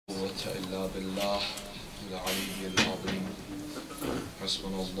إلا بالله العلي العظيم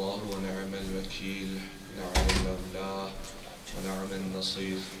حسبنا الله ونعم الوكيل نعم المولى ونعم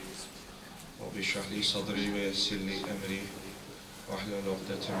النصير رب اشرح لي صدري ويسر لي أمري واحلل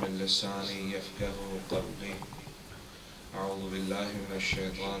عقدة من لساني يفقه قولي أعوذ بالله من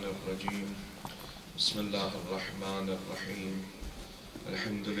الشيطان الرجيم بسم الله الرحمن الرحيم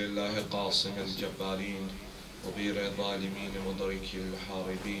الحمد لله قاصم الجبارين وبير الظالمين مدرك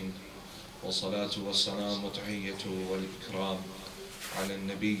الحاربين والصلاة والسلام تحية والإكرام على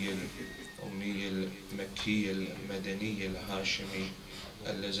النبي الأمي المكي المدني الهاشمي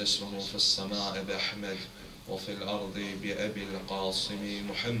الذي اسمه في السماء بأحمد وفي الأرض بأبي القاسم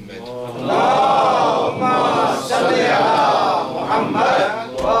محمد. اللهم صل على محمد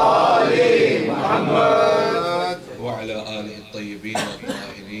وآل محمد وعلى آله الطيبين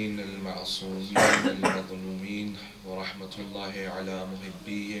الطاهرين المعصومين المظلومين ورحمة الله على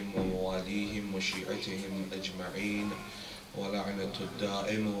محبيهم ومواليهم وشيعتهم أجمعين ولعنة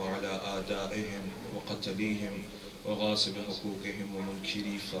الدائم وعلى آدائهم وقتليهم وغاصب حقوقهم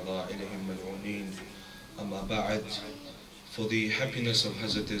ومنكري فضائلهم ملعونين. Amma ba'd, for the happiness of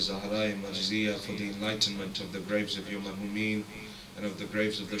Hazrat-e-Zahra Majlis, for the enlightenment of the graves of your Mahumeen and of the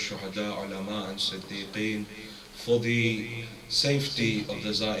graves of the Shuhada, Ulama and Siddiqeen, for the safety of the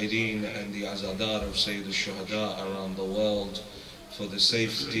Za'ireen and the Azadar of Sayyid al-Shuhada around the world, for the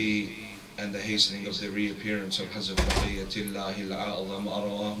safety and the hastening of the reappearance of Hazrat Baqiyatullah al-A'zam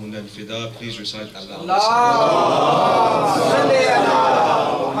Arwahun al-Fida. Please recite Allah.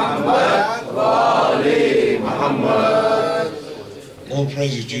 All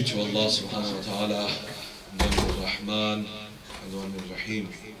praise is due to Allah subhanahu wa ta'ala, Ar-Rahman, Ar-Rahim,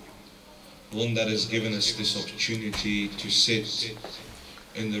 the one that has given us this opportunity to sit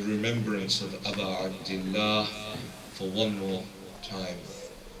in the remembrance of Abu Abdullah for one more time.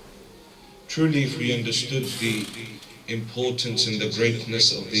 Truly, if we understood the importance and the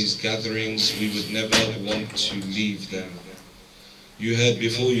greatness of these gatherings, we would never want to leave them. You heard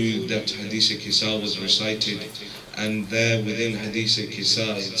before you that Hadith-e-Kisa was recited, and there within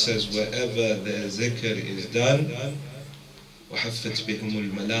Hadith-e-Kisa it says, wherever the zikr is done, وَحَفَّتْ بِهُمُ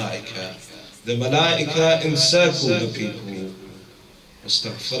الْمَلَائِكَةِ, the malaika encircle the people,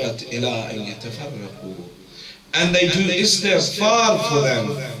 وَاسْتَغْفَرَتْ إِلَىٰ أَنْ يَتَفَرَّقُوا, and they do istighfar for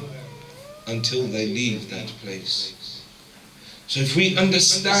them until they leave that place. So if we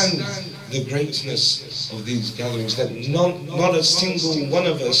understand the greatness of these gatherings, that not a single one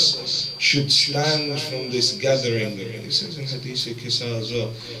of us should stand from this gathering, it says in Hadith-e-Kisa as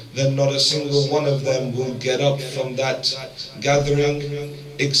well, that not a single one of them will get up from that gathering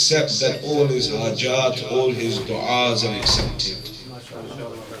except that all his hajat, all his du'as are accepted.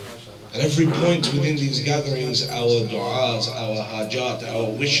 At every point within these gatherings, our du'as, our hajat, our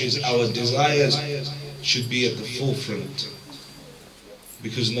wishes, our desires should be at the forefront.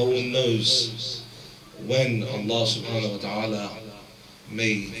 Because no one knows when Allah subhanahu wa ta'ala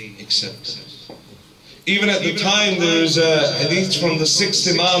may accept it. Even at the time, there is a hadith from the 6th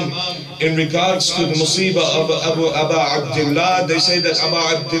Imam in regards to the musibah of Abu Abdullah. They say that Abu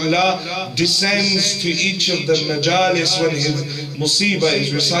Abdullah descends to each of the majalis when his musibah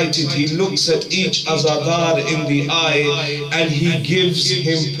is recited. He looks at each azadar in the eye and he gives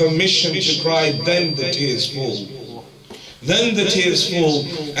him permission to cry. Then the tears fall. Then the tears fall,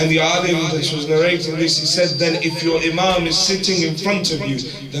 and the alim that was narrating this, he said, then if your imam is sitting in front of you,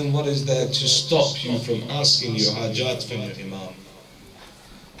 then what is there to stop you from asking your hajat from your imam?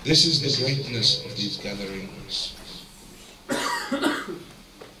 This is the greatness of these gatherings.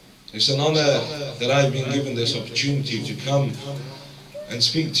 It's an honor that I've been given this opportunity to come and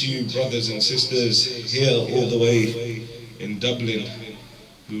speak to you brothers and sisters here all the way in Dublin.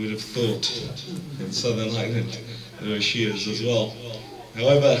 Who would have thought in Southern Ireland there are Shias as well.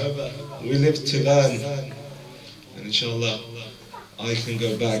 However, we live to learn, and inshallah I can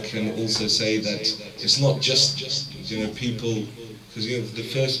go back and also say that it's not just people, because the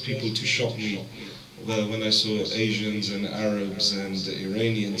first people to shock me were when I saw Asians and Arabs and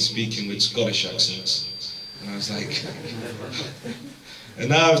Iranians speaking with Scottish accents, and I was like and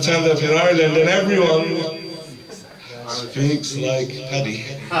now I've turned up in Ireland and everyone speaks like Paddy.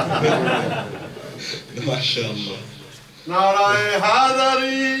 MashaAllah.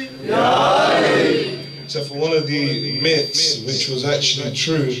 So for one of the myths which was actually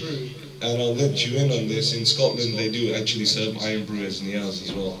true, and I'll let you in on this, in Scotland they do actually serve iron brew as niyaz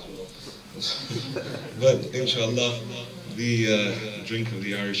as well. But inshallah, the drink of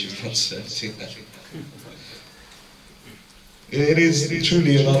the Irish is not served here. It is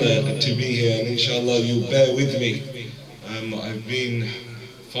truly an honor to be here, and inshallah you'll bear with me. I've been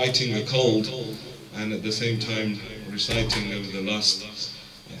fighting a cold and at the same time reciting over the last,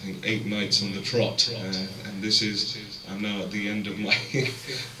 I think, 8 nights on the trot. And this is, I'm now at the end of my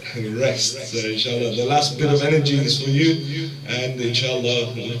rest. So inshallah, the last bit of energy is for you. And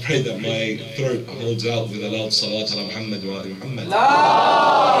inshallah, we pray that my throat holds out with a loud salawat ala Muhammad wa ali Muhammad.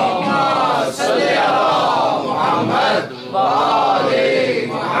 Allahumma salli ala Muhammad wa ali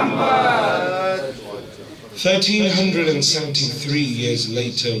Muhammad. 1373 years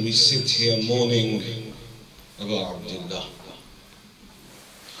later, we sit here mourning Abu Abdullah.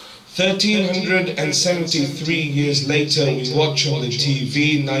 1373 years later, we watch on the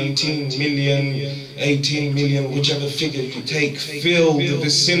TV 19 million, 18 million, whichever figure you take, fill the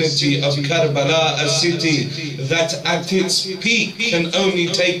vicinity of Karbala, a city that at its peak can only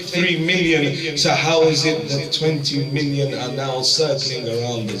take 3 million. So how is it that 20 million are now circling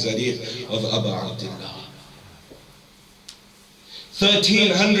around the Zarif of Abu Abdullah?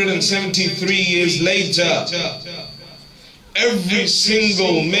 1373 years later, every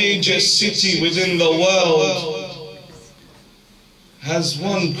single major city within the world has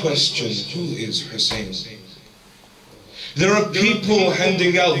one question: who is Hussein? There are people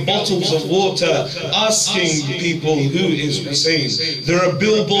handing out bottles of water, asking people who is Hussein. There are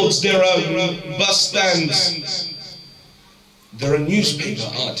billboards, there are bus stands, there are newspaper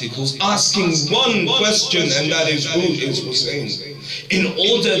articles asking one question, and that is, who is Hussein? In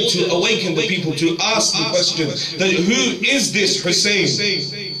order to awaken the people to ask the question, that who is this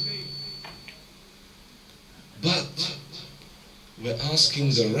Hussein? But we're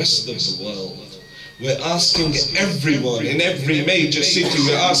asking the rest of the world. We're asking everyone in every major city.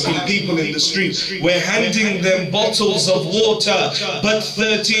 We're asking people in the street. We're handing them bottles of water. But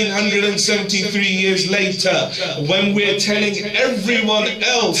 1373 years later, when we're telling everyone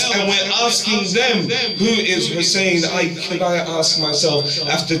else and we're asking them, who is Hussein? Could I ask myself,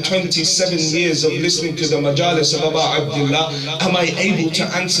 after 27 years of listening to the Majlis of Abu Abdullah, am I able to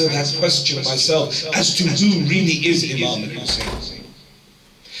answer that question myself as to who really is Imam Hussain?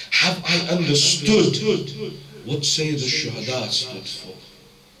 Have I understood what Sayyid al-Shuhada stood for?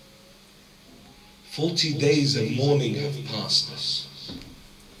 40 days of mourning have passed us.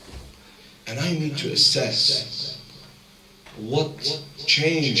 And I need to assess what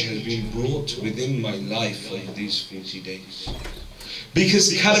change has been brought within my life over these 40 days.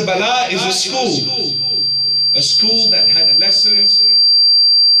 Because Karbala is a school that had lessons,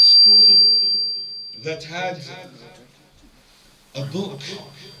 a school that had a book.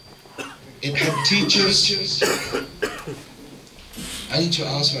 It had teachers. I need to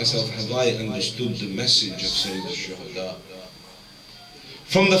ask myself, have I understood the message of Sayyid al-Shuhada?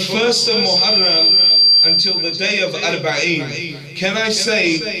 From the 1st of Muharram until the day of Arba'een, can I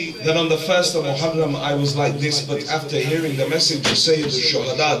say that on the 1st of Muharram I was like this, but after hearing the message of Sayyid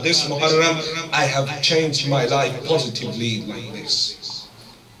al-Shuhada this Muharram, I have changed my life positively like this?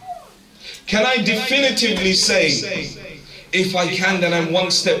 Can I definitively say, if I can, then I'm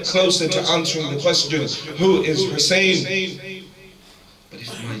one step closer to answering the question, who is Hussein? But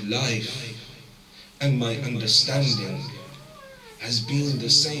if my life and my understanding has been the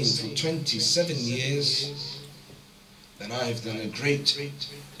same for 27 years, then I have done a great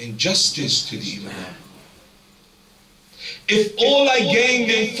injustice to the Imam. If all I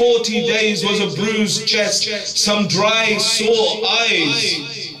gained in 40 days was a bruised chest, some dry, sore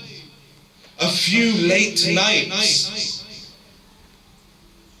eyes, a few late nights,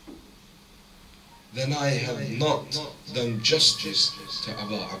 then I have not done justice to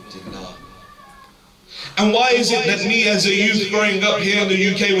Abu Abdullah. And why is it that me as a youth growing up here in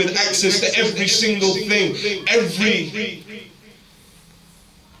the UK with access to every single thing, every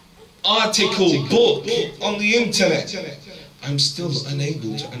article, book on the internet, I'm still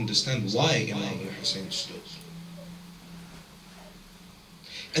unable to understand why Imam Hussain stood?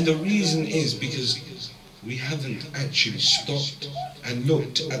 And the reason is because we haven't actually stopped and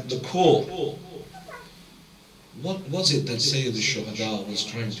looked at the core. What was it that Sayyid al-Shuhada was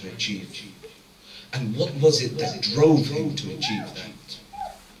trying to achieve? And what was it that drove him to achieve that?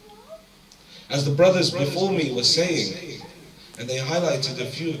 As the brothers before me were saying, and they highlighted a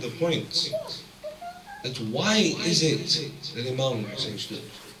few of the points, that why is it that Imam Hussain stood?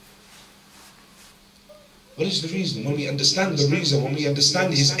 What is the reason? When we understand the reason, when we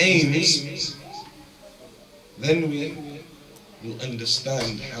understand his aims, then we will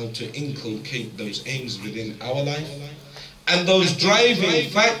understand how to inculcate those aims within our life, and those driving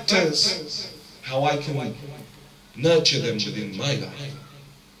factors, how I can nurture them within my life.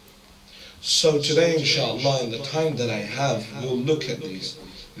 So today, inshallah, in the time that I have, we'll look at these,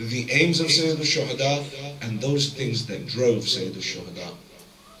 the aims of Sayyid al-Shuhada and those things that drove Sayyid al-Shuhada.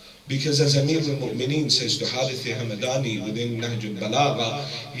 Because as Amir al-Mu'mineen says to Harith Hamadani within Nahj al-Balagha,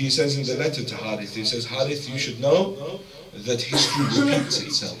 he says in the letter to Harith, he says, Harith, you should know that history repeats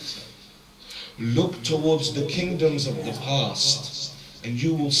itself. Look towards the kingdoms of the past and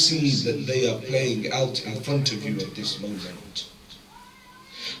you will see that they are playing out in front of you at this moment.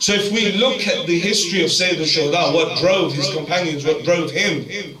 So if we look at the history of Sayyid al-Shuhada, what drove his companions, what drove him,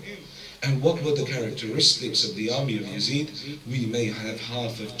 and what were the characteristics of the army of Yazid, we may have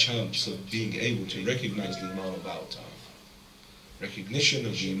half a chance of being able to recognize the Imam of our time. Recognition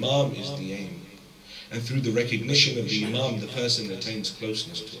of the Imam is the aim. And through the recognition of the Imam, the person attains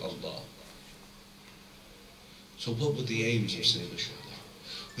closeness to Allah. So what were the aims of Sayyid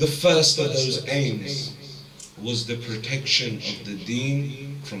al-Shuhada? The first of those aims was the protection of the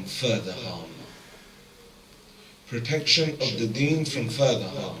deen from further harm. Protection of the deen from further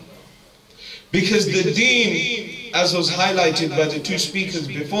harm. Because the deen, as was highlighted by the two speakers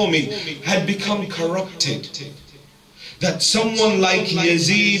before me, had become corrupted. That someone like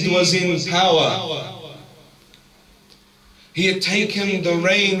Yazid was in power. He had taken the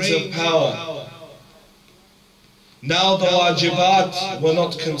reins of power. Now the wajibat were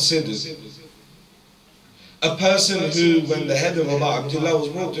not considered. A person who, when the head of Abu Abdullah was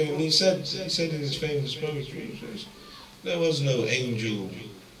brought to him, he said in his famous poetry, he says, there was no angel,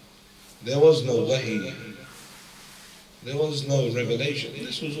 there was no wahi, there was no revelation.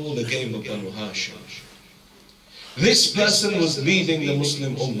 This was all a game of Banu Hashim. This person was leading the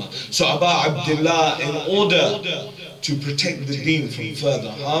Muslim Ummah. So Abu Abdullah, in order to protect the deen from further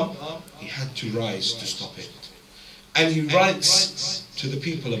harm, he had to rise to stop it. And he writes to the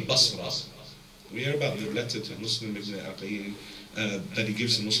people of Basra. We hear about the letter to Muslim ibn Aqil, that he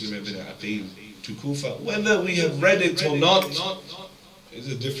gives to Muslim ibn Aqil to Kufa. Whether we have read it or not is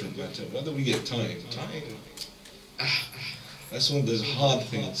a different matter. Whether we get time, that's one of those hard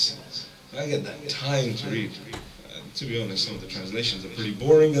things. I get that time to read. To be honest, some of the translations are pretty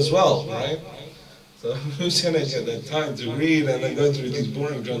boring as well, right? So who's going to get that time to read and then go through these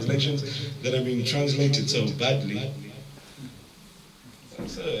boring translations that have been translated so badly?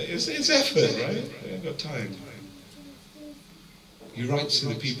 So it's effort, right? We haven't got time. He writes to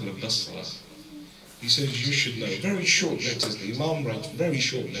the people of Basra. He says, you should know. Very short letters. The Imam writes very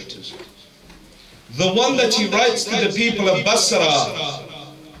short letters. The one that he writes to the people of Basra,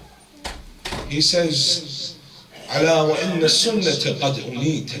 he says, ألا وإن السنة قد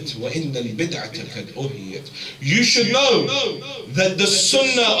أميتت وإن البدعة قد أهيت. You should know that the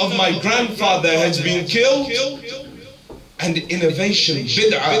sunnah of my grandfather has been killed and innovation,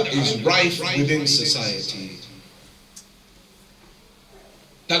 bid'ah, is rife within society.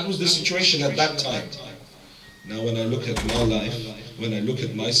 That was the situation at that time. Now when I look at my life, when I look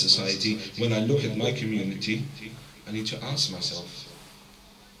at my society, when I look at my community, I need to ask myself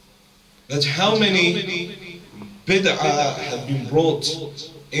that how many bid'ah have been brought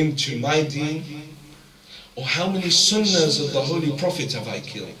into my deen, or how many sunnahs of the Holy Prophet have I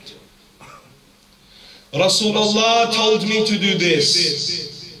killed? Rasulullah told me to do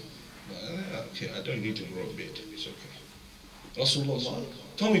this. Okay, I don't need to grow a beard, it's okay. Rasulullah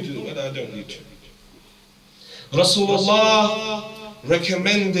told me to do it, but I don't need to. Rasulullah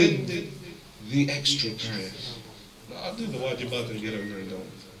recommended the extra prayers. I'll do the wajibat and get over and done.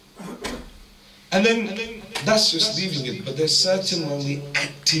 And then that's just leaving it, but there's certain when we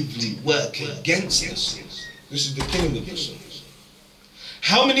actively work against this. This is the killing of the sunnah.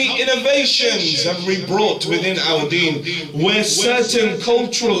 How many innovations have we brought within our deen where certain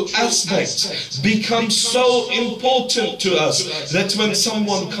cultural aspects become so important to us that when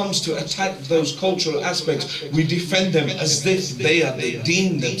someone comes to attack those cultural aspects, we defend them as if they are the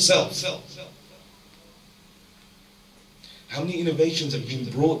deen themselves. How many innovations have been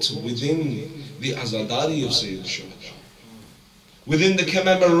brought within the Azadari of Sayyid al-Shuhada, within the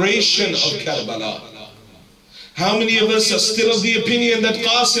commemoration of Karbala? How many of us are still of the opinion that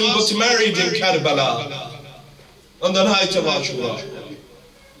Qasim got married in Karbala on the night of Ashura?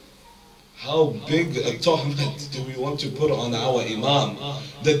 How big a tuhmat do we want to put on our Imam?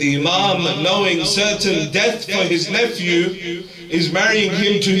 That the Imam, knowing certain death for his nephew, is marrying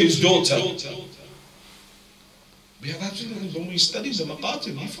him to his daughter. We have absolutely, when we study the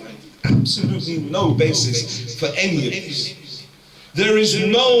maqatil, we find absolutely no basis for any of this. There is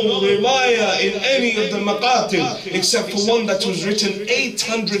no riwayah in any of the maqatil except for one that was written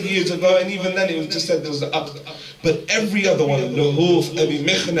 800 years ago, and even then it was just said there was an aqd. But every other one, Luhuf, Abi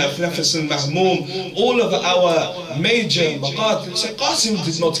Mikhnaf, Nafis al-Mahmum, all of our major maqatil say Qasim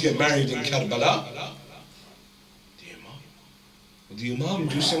did not get married in Karbala. Would the Imam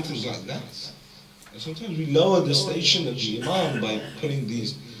do something like that? And sometimes we lower the station of the Imam by putting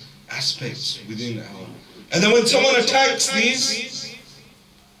these aspects within our... And then when someone attacks these,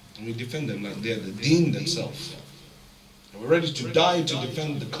 we defend them like they're the deen themselves. We're ready to die to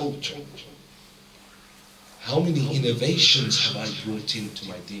defend the culture. How many innovations have I brought into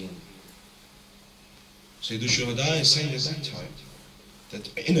my deen? Sayyid al-Shuhada is saying at that time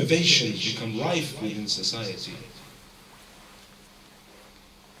that innovations become rife within society.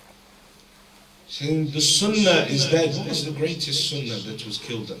 Saying the sunnah is dead. What was the greatest sunnah that was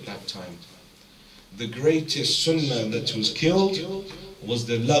killed at that time? The greatest sunnah that was killed was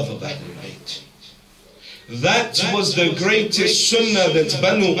the love of Ahlul Bayt. That was the greatest sunnah that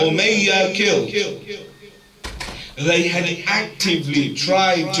Banu Umayyah killed. They had actively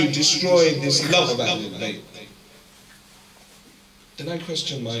tried to destroy this love of Ahlul Bayt. Then I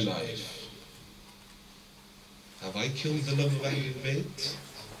question my life. Have I killed the love of Ahlul Bayt?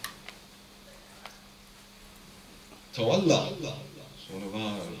 Tawalla, it's one of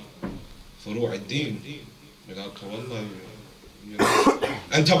our furu' ad-din. Without tawalla,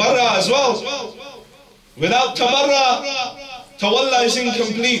 and tabarra as well. Without tabarra, tawalla is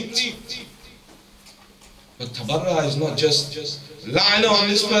incomplete. But tabarra is not just la'na on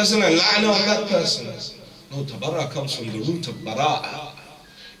this person and la'na on that person. No, tabarra comes from the root of bara'a.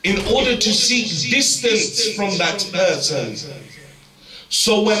 In order to seek distance from that person.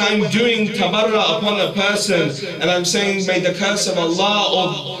 So when I'm doing tabarra upon a person and I'm saying may the curse of Allah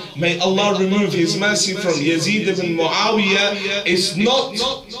or may Allah remove His mercy from Yazid ibn Muawiyah, it's not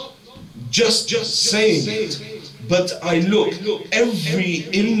just saying it, but I look every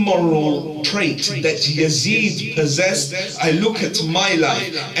immoral trait that Yazid possessed, I look at my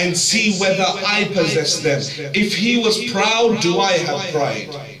life and see whether I possess them. If he was proud, do I have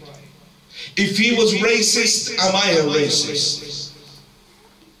pride? If he was racist, am I a racist?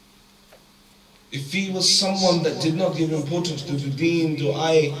 If he was someone that did not give importance to the deen, do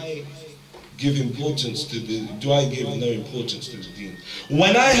I give importance to the, do I give no importance to the deen?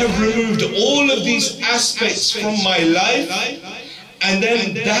 When I have removed all of these aspects from my life, and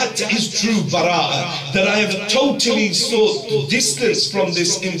then that is true bara'ah, that I have totally sought distance from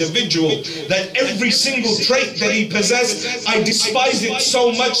this individual, that every single trait that he possessed, I despise it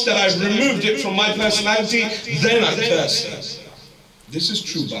so much that I've removed it from my personality, then I curse him. This is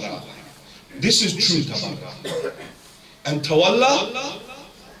true bara'ah. This is true tabarra. And tawalla,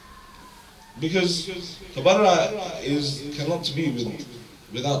 because tabarra cannot be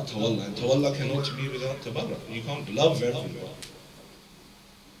without tawalla, and tawalla cannot be without tabarra. You can't love everyone.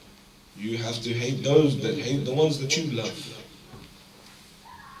 You have to hate those that hate the ones that you love.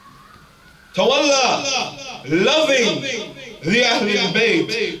 Tawalla, loving the Ahlul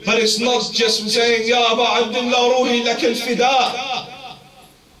Bayt, but it's not just saying Ya Aba Abdullah Ruhi lak al-fida.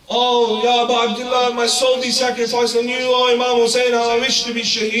 Oh, Ya Aba Abdullah, my soul be sacrificed on you. Oh, Imam Hussain, I wish to be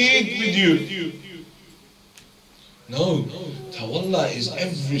shaheed with you. No, tawalla is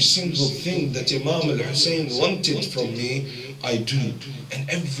every single thing that Imam al-Hussain wanted from me, I do. And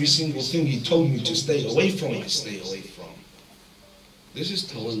every single thing he told me to stay away from, I stay away from. This is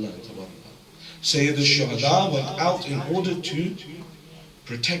tawalla and tawalla. Sayyid al-Shuhada went out in order to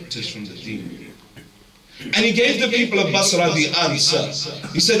protect us from the deen. And he gave the people of Basra the answer.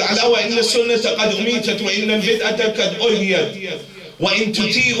 He said, "Ala wa inna sunnata qad umitat wa inna al-bid'ata qad uhyat wa in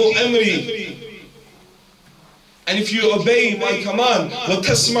tuti'u amri." And if you obey my command, wa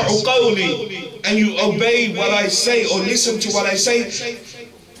tasma'u qawli, and you obey what I say or listen to what I say,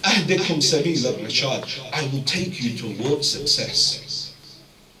 ahdikum sabil al-rashad, I will take you towards success.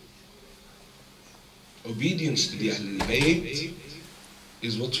 Obedience to the Ahlul Bayt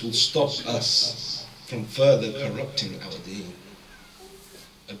is what will stop us from further corrupting our deen.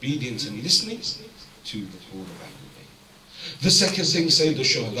 Obedience and listening to the call of Ahlul Bayt. The second thing Sayyid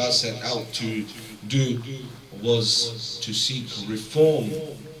al-Shuhada set out to do was to seek reform.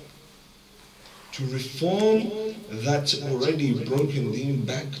 To reform that already broken deen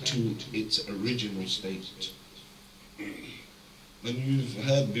back to its original state. And you've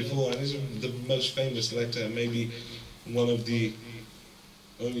heard before, and this is the most famous letter, maybe one of the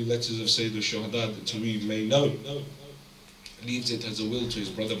only letters of Sayyid al-Shuhada that we may know. Leaves it as a will to his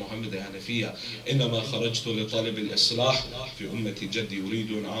brother Muhammad al-Hanafiya. إنما خرجت لطالب الإصلاح في أمة جدي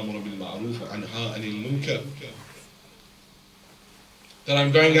أريد أن أمر بالمعروف وأنهى عن المنكر. That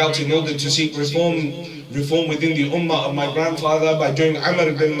I'm going out in order to seek reform within the ummah of my grandfather by doing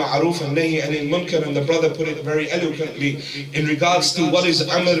amr bil ma'ruf and nahi anil munkar. And the brother put it very eloquently in regards to what is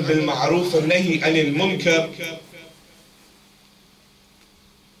amr bil ma'ruf and nahi anil munkar.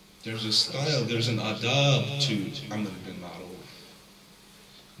 There's a style, there's an adab to amr bil ma'ruf.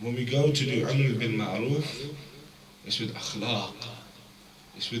 When we go to do amr bil ma'ruf, it's with akhlaq.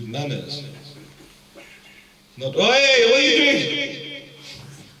 It's with manners. Not, oh, hey, what are you doing?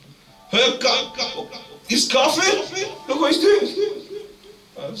 He's coughing? Look what he's doing.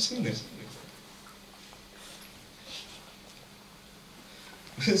 I've seen this.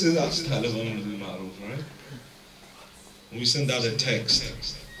 This is our style of Amr bil Ma'ruf, right? We send out a text,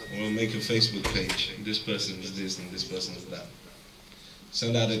 and we'll make a Facebook page. This person is this and this person is that.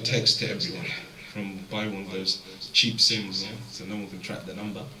 Send out a text to everyone. Buy one of those cheap SIMs, yeah? So no one can track the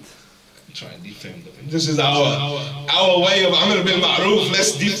number. Try and defame them. This is our way of Amr bil Ma'ruf.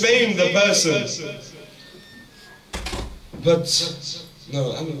 Let's defame the person. But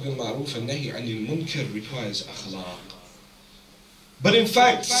no, Amr bil Ma'ruf and Nahi anil Munkar requires akhlaq. But in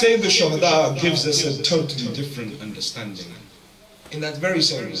fact, Sayyid al-Shuhada gives us a totally different understanding. In that very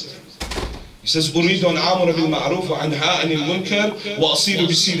same verse. He says, أريد أن آمر بالمعروف وأنهى عن المنكر وأصير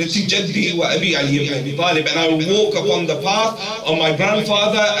بسيرة جدي وأبي علي بن أبي طالب. And I will walk upon the path of my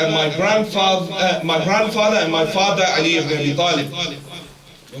grandfather and my father Ali ibn Abi Talib.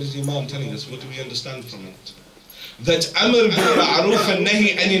 What is the Imam telling us? What do we understand from it? That Amr bil Ma'ruf and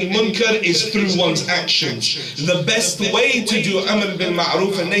Nahi anil Munkar is through one's actions. The best way to do Amr bil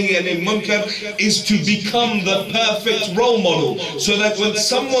Ma'ruf and Nahi anil Munkar is to become the perfect role model. So that when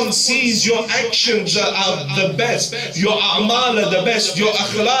someone sees your actions are the best, your a'mal are the best, your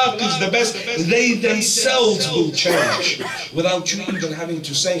akhlaq is the best, they themselves will change without you even having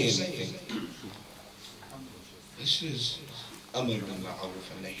to say anything. This is Amr bil Ma'ruf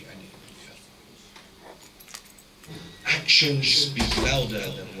and Nahi anil Munkar. Actions speak louder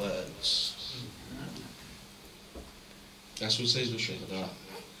than words. That's what Sayyid al-Shuhada.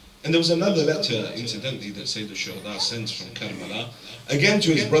 And there was another letter, incidentally, that Sayyid al-Shuhada sends from Karbala, again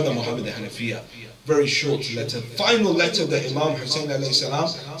to his brother Muhammad al-Hanafiya. Very short letter, final letter that Imam Hussain alayhi salam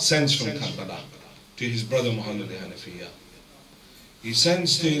sends from Karbala to his brother Muhammad al-Hanafiya. He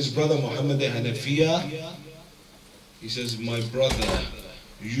sends to his brother Muhammad al-Hanafiya, he says, my brother,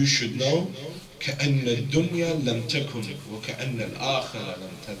 you should know, كأن الدنيا لم تكن وكأن الآخرة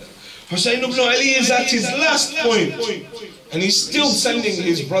لم تذر. Hussain ibn Ali is at his last point, and he's still sending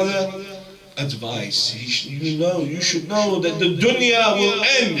his brother advice. You should know that the dunya will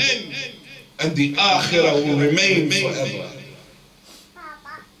end and the akhirah will remain forever.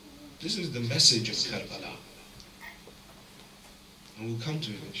 This is the message of Karbala, and we'll come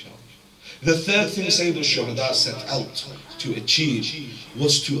to it inshallah. The third thing Sayyid al-Shuhada set out to achieve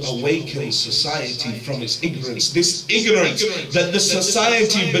was to awaken society from its ignorance. This ignorance that the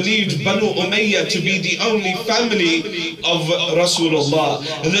society believed Banu Umayyah to be the only family of Rasulullah.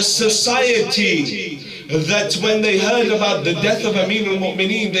 The society that when they heard about the death of Amir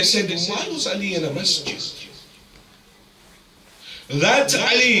al-Mu'mineen, they said, why was Ali in a masjid? That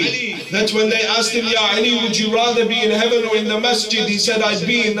Ali, that when they asked him, Ya Ali, would you rather be in heaven or in the masjid? He said, I'd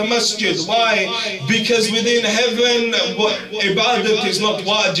be in the masjid. Why? Because within heaven, ibadat is not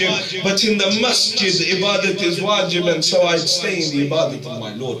wajib, but in the masjid, ibadat is wajib, and so I'd stay in the ibadat of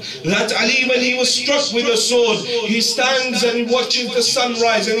my Lord. That Ali, when he was struck with a sword, he stands and watches the sun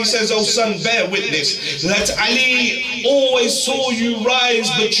rise, and he says, oh son, bear witness, that Ali always saw you rise,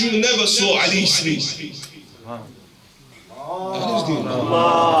 but you never saw Ali sleep.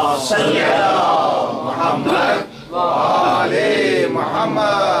 Allah salli ala Muhammad wa ali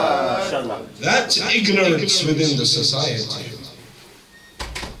Muhammad. That ignorance within the society,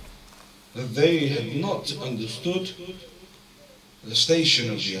 that they had not understood the station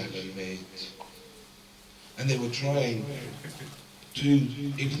of the Ahlul Bayt, and they were trying to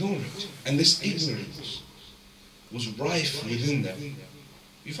ignore it. And this ignorance was rife within them.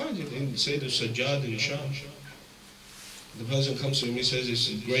 You find it in Sayyid al-Sajjad in Sham. The person comes to him, he says, it's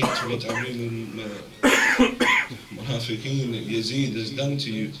great what Amir al-Munafiqeen Yazid has done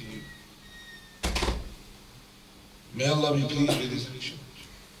to you. May Allah be pleased with his action.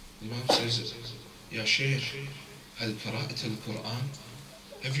 The Imam says, Ya Shaykh, hal qara'at al-Quran?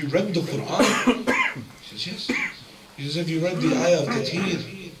 Have you read the Quran? He says, yes. He says, have you read the ayah of Tathir?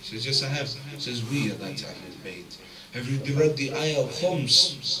 He says, yes, I have. He says, we are that Ahlul Bayt. Have you read the ayah of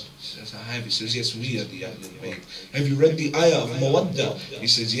Khums? He says, I have. He says, yes, we are the Ahlul Bayt. Have you read the ayah of Mawadda? He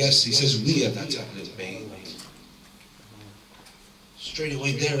says, yes. He says, we are that Ahlul Bayt. Straight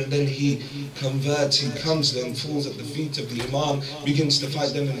away there, and then he converts, he comes then, falls at the feet of the Imam, begins to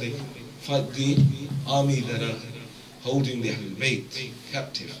fight them, and they fight the army that are holding the Ahlul Bayt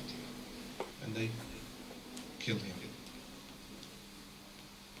captive. And they kill him.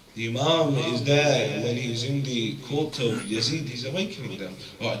 The The Imam is there when he's in the court of Yazid, he's awakening them.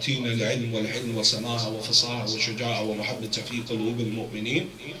 وَأَتِينَا الْعِلْمَ وَالْحِلْمَ وَالسَّمَاحَ وَفَصَاحَ وَالشُّجَاعَ وَمَحَبَّةَ فِي قُلُوبِ الْمُؤْمِنِينَ.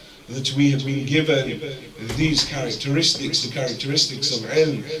 That we have been given these characteristics, the characteristics of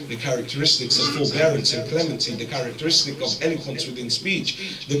ilm, the characteristics of forbearance and clemency, the characteristic of eloquence within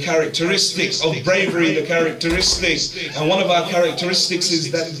speech, the characteristics of bravery, the characteristics, and one of our characteristics is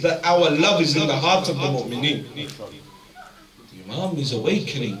that our love is in the heart of the mu'mineen. The Imam is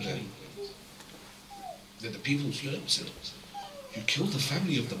awakening them, that the people should say, you killed the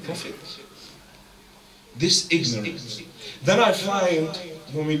family of the Prophet. This ignorance. Then I find,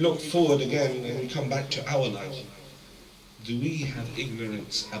 when we look forward again and we come back to our life, do we have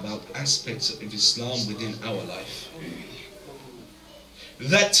ignorance about aspects of Islam within our life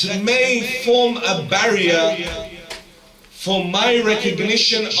that may form a barrier for my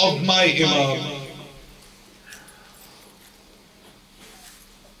recognition of my Imam?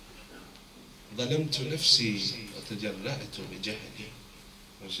 ظلمت نفسي وتجرأت بجهلي.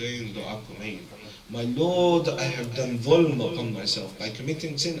 Saying du'a, my Lord, I have done dhulm upon myself. By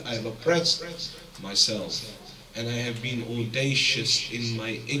committing sin, I have oppressed myself. And I have been audacious in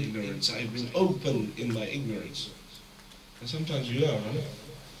my ignorance. I have been open in my ignorance. And sometimes we are, right?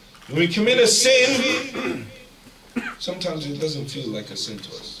 When we commit a sin, sometimes it doesn't feel like a sin to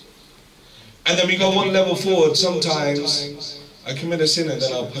us. And then we go one level forward. Sometimes I commit a sin and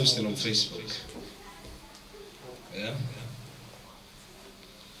then I'll post it on Facebook. Yeah?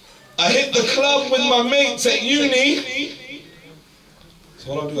 I hit the club with my mates at uni.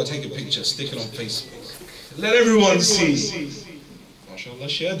 So what I'll do, I take a picture, stick it on Facebook. Let everyone see. MashaAllah,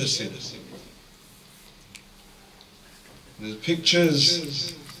 share the sin. There's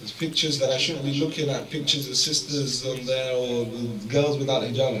pictures that I shouldn't be looking at, pictures of sisters on there or girls without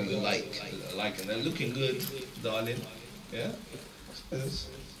hijab, and they're like, and they're looking good, darling. Yeah? That's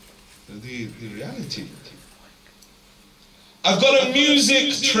the reality. I've got a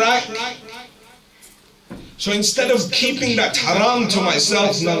music track, so instead of keeping that haram to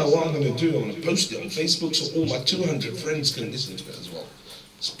myself, no, what I'm going to do, I'm going to post it on Facebook so all my 200 friends can listen to it as well.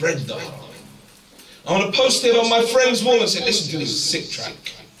 Spread the haram. I'm going to post it on my friend's wall and say, listen to this sick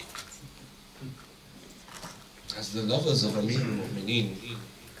track. As the lovers of Amir al-Mu'mineen,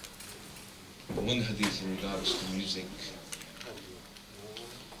 one hadith in regards to music,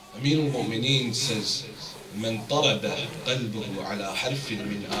 Amir al-Mu'mineen says, من طرب قلبه على حرف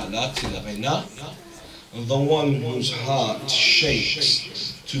من آلات الغناء, the one whose heart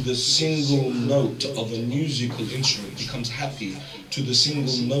shakes to the single note of a musical instrument, becomes happy to the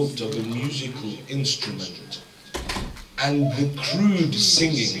single note of a musical instrument, and the crude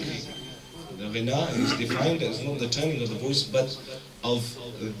singing. The ghina is defined as not the turning of the voice, but of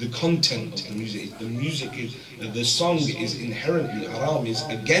the content of the music. The music is, the song is inherently haram, is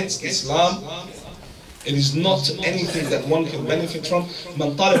against Islam. It is not anything that one can benefit from. The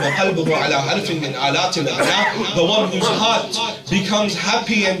one whose heart becomes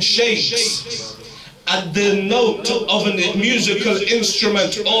happy and shakes at the note of a musical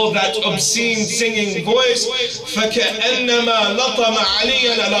instrument or that obscene singing voice. It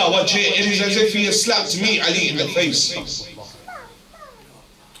is as if he has slapped me, Ali, in the face.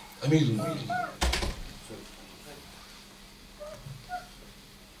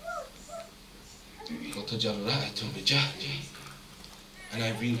 And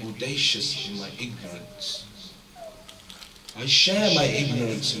I've been audacious in my ignorance. I share my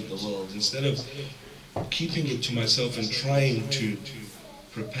ignorance with the world instead of keeping it to myself and trying to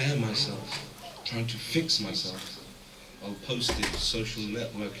prepare myself, trying to fix myself. I'll post it, social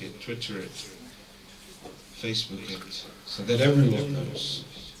network it, Twitter it, Facebook it, so that everyone knows.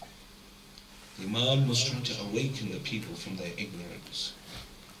 The Imam was trying to awaken the people from their ignorance.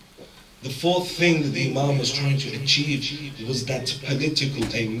 The fourth thing that the Imam was trying to achieve was that political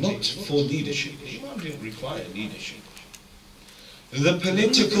aim, not for leadership. The Imam didn't require leadership. The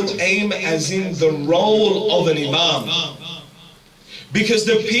political aim as in the role of an Imam. Because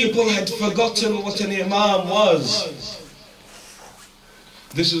the people had forgotten what an Imam was.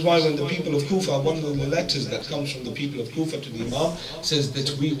 This is why when the people of Kufa, one of the letters that comes from the people of Kufa to the Imam says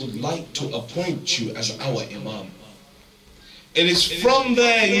that we would like to appoint you as our Imam. It is from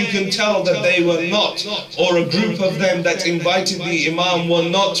there you can tell that they were not, or a group of them that invited the Imam were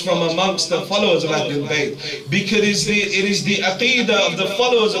not from amongst the followers of Ahlul Bayt. Because it is the aqidah of the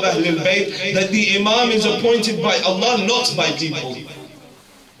followers of Ahlul Bayt that the Imam is appointed by Allah, not by people.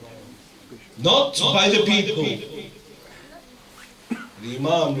 Not by the people. The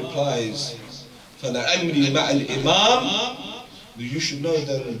Imam replies, فَلَأَمْرِي مَعَ الْإِمَامِ. You should know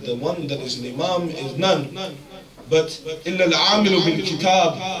that the one that is an Imam is none. But إِلَّا الْعَامِلُ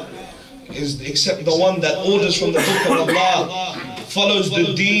بِالْكِتَابِ is except the one that orders from the book of Allah, follows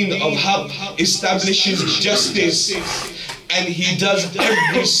the deen of haqq, establishes justice, and he does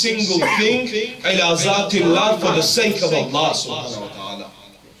every single thing ila zatillah, for the sake of Allah subhanahu wa ta'ala.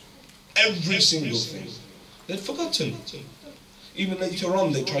 Every single thing. They'd forgotten. Even later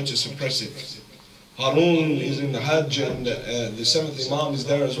on they tried to suppress it. Harun is in the Hajj, and the seventh Imam is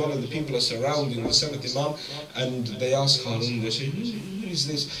there as well, and the people are surrounding the seventh Imam, and they ask Harun, they say, who is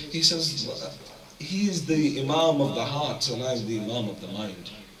this? He says, he is the Imam of the heart and I am the Imam of the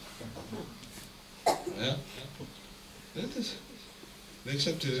mind. Yeah? They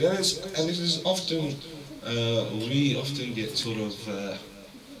accepted it. And it is often, we often get sort of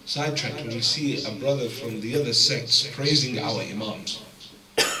sidetracked when we see a brother from the other sects praising our Imams.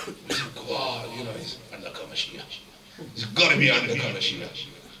 We think, wow, you know, he's undercover Shia. He's got to be undercover Shia.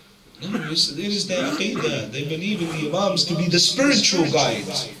 No, it is their aqidah. They believe in the Imams to be the spiritual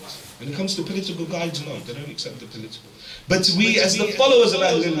guides. When it comes to political guides, no, they don't accept the political. But we, as the followers of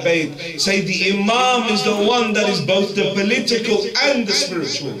Ahlul Bayt, say the Imam is the one that is both the political and the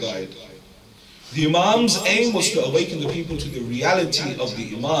spiritual guide. The Imam's aim was to awaken the people to the reality of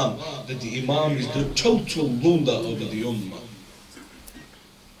the Imam, that the Imam is the total ruler over the Ummah.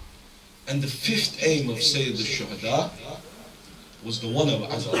 And the fifth aim of Sayyid al-Shuhada was the one of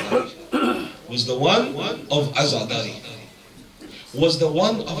Azadari. Was the one of Azadari. Was the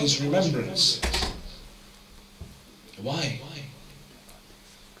one of his remembrance. Why?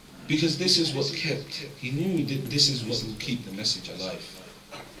 Because this is what kept, he knew that this is what will keep the message alive.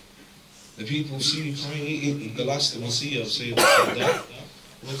 The people see you crying, the last wasiyah of Sayyid al-Shuhada,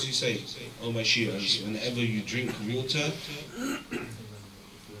 what does he say? Oh my Shias, whenever you drink water,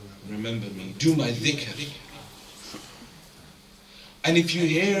 remember me, do my dhikr. And if you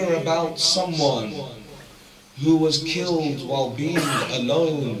hear about someone who was killed while being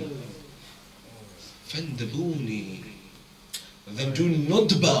alone, فَانْدَبُونِي, then do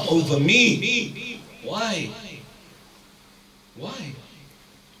nudba over me. Why? Why?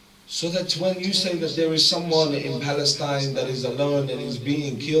 So that when you say that there is someone in Palestine that is alone and is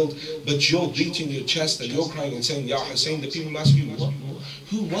being killed, but you're beating your chest and you're crying and saying, Ya Hussain, the people ask you,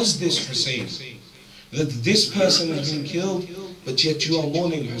 who was this Hussain? That this person has been killed, but yet you are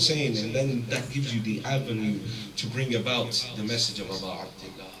mourning Hussain, and then that gives you the avenue to bring about the message of Aba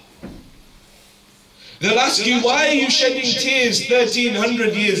Abdullah. They'll ask you, why are you shedding tears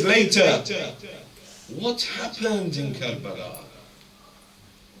 1300 years later? What happened in Karbala?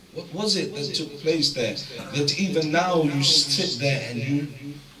 What was it that took place there, that even now you sit there and you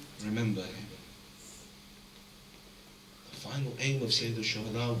remember him? The final aim of Sayyid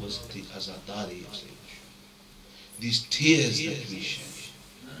al-Shuhada was the Azadari of Sayyid al-Shuhada. These tears that we shed.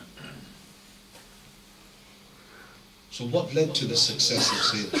 So what led to the success of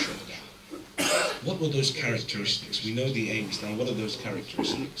Sayyid al-Shuhada? What were those characteristics? We know the aims. Now what are those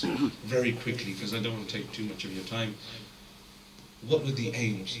characteristics? Very quickly, because I don't want to take too much of your time. What were the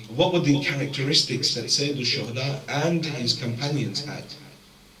aims? What were the characteristics that Sayyid al-Shuhada and his companions had?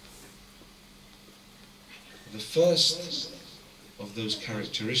 The first of those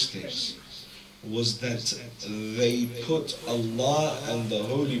characteristics was that they put Allah and the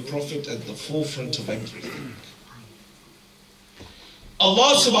Holy Prophet at the forefront of everything.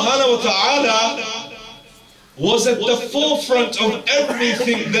 Allah subhanahu wa ta'ala was at the forefront of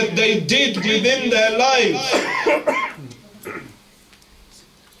everything that they did within their lives.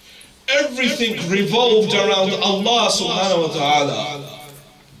 Everything revolved around Allah subhanahu wa ta'ala.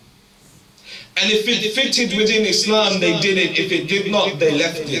 And if it fitted within Islam, they did it. If it did not, they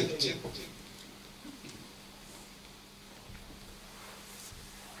left it.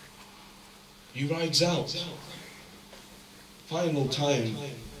 He rides out. Final time,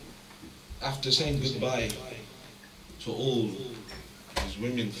 after saying goodbye to all his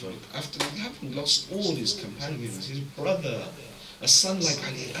women folk, after having lost all his companions, his brother, a son like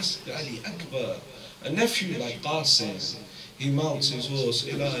Ali Akbar, a nephew like Qasim, he mounts his horse,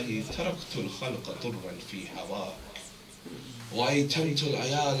 Ilahi, taraktu al-khalqa turran fi hawak, wa aytamtu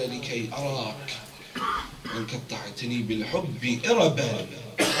al-ayala likay arak, wa انقطعتني بالحب إربا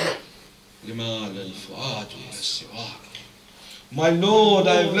لما للفؤاد والسواك. My Lord,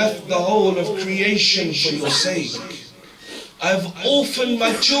 I've left the whole of creation for your sake. I've orphaned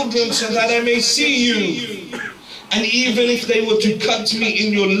my children so that I may see you. And even if they were to cut me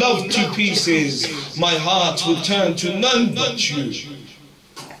in your love to pieces, my heart would turn to none but you.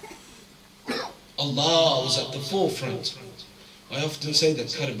 Allah was at the forefront. I often say that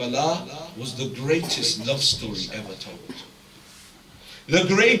Karbala was the greatest love story ever told. The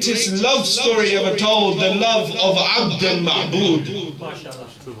greatest love story ever told, the love of Abd al-Ma'bud.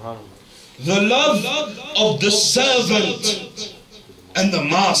 The love of the servant and the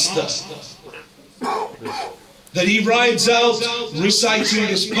master. That he rides out reciting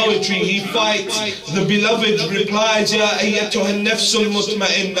this poetry, he fights, the beloved replies, Ya ayyatuha an-nafsul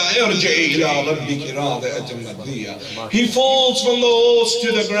mutma'inna irji'i ila rabbiki radiyatan mardiyya. He falls from the horse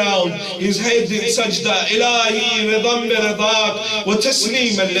to the ground, his head in sajda, Ilahi ridan bi ridak, wa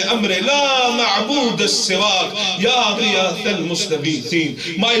tasliman li amri, la ma'bud as-siwak, ya ghiyath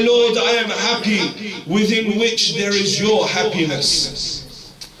al-mustaghithin. My Lord, I am happy within which there is your happiness.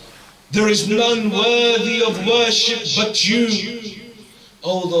 There is none worthy of worship but you.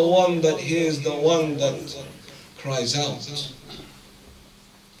 Oh, the one that hears, the one that cries out.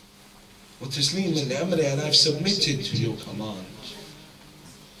 And I've submitted to your command.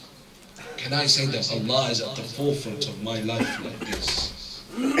 Can I say that Allah is at the forefront of my life like this?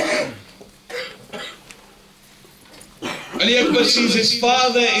 Ali Akbar sees his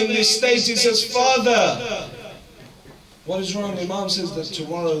father in this state. He says, Father, what is wrong? The Imam says that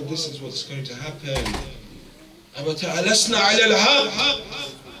tomorrow this is what's going to happen.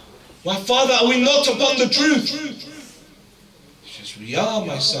 My father, are we not upon the truth? He says, we are,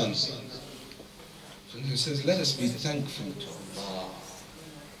 my son. And he says, let us be thankful to Allah.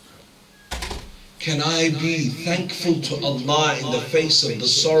 Can I be thankful to Allah in the face of the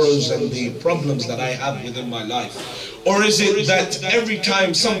sorrows and the problems that I have within my life? Or is it that every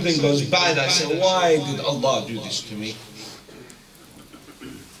time something goes bad, I say, why did Allah do this to me?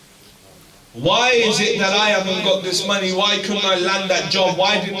 Why is it that I haven't got this money? Why couldn't I land that job?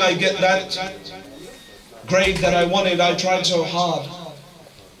 Why didn't I get that grade that I wanted? I tried so hard.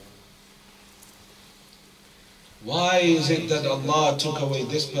 Why is it that Allah took away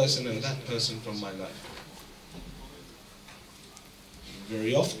this person and that person from my life?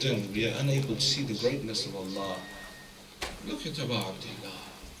 Very often we are unable to see the greatness of Allah. Look at Abu Abdullah.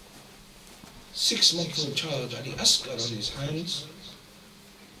 6-month-old child, Ali Asghar on his hands.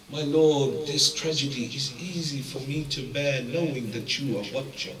 My Lord, this tragedy is easy for me to bear, knowing that you are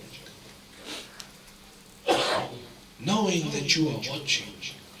watching. Knowing that you are watching.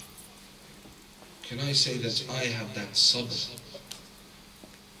 Can I say that I have that sabr?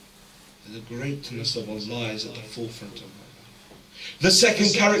 The greatness of Allah is at the forefront of my life. The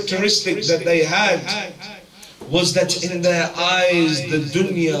second characteristic that they had was that in their eyes the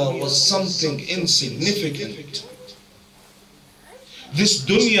dunya was something insignificant. This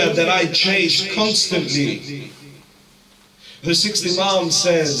dunya that I chase constantly. The sixth Imam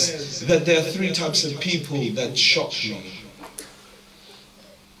says that there are 3 types of people that shock me.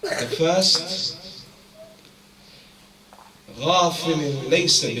 The first, غافل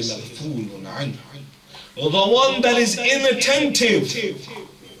ليس بمغفول عنه. The one that is inattentive.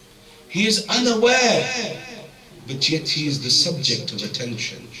 He is unaware, but yet he is the subject of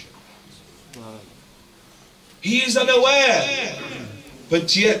attention. He is unaware,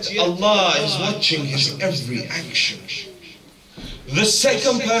 but yet Allah is watching his every action. The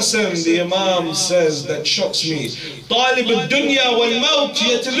second person, the Imam says, that shocks me, طالب الدنيا والموت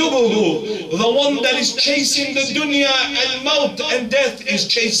يتلبه. The one that is chasing the dunya and maut, and death is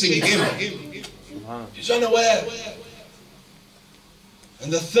chasing him. He's unaware.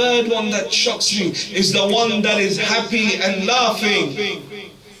 And the third one that shocks me is the one that is happy and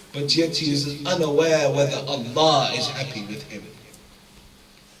laughing, but yet he is unaware whether Allah is happy with him.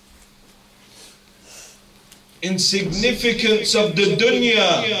 Insignificance of the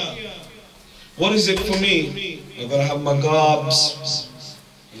dunya. What is it for me? I've got to have my garbs.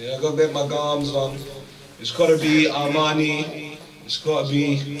 Yeah, I've got to get my garbs on. It's got to be Armani. It's got to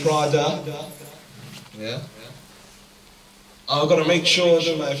be Prada. Yeah. I've got to make sure, it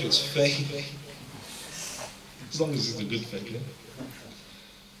doesn't matter if it's fake. As long as it's a good fake, yeah?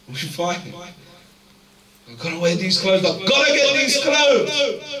 We're fine. I've got to wear these clothes. I've got to get these clothes.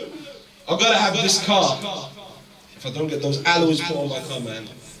 I've got to have this car. If I don't get those alloys put on my car, man,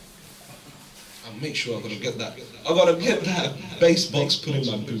 I'll make sure I've got to get that. I've got to get that bass box put in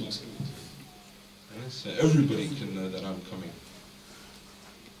my boot. So everybody can know that I'm coming.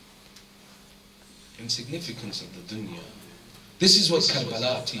 Insignificance of the dunya. This is what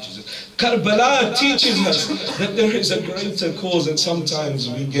Karbala teaches us. Karbala teaches us that there is a greater cause, and sometimes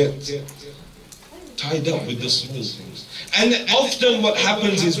we get tied up with the small things. And often what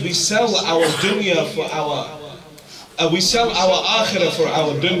happens is we sell our dunya for our we sell our akhirah for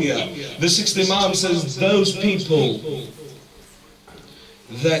our dunya. The sixth Imam says those people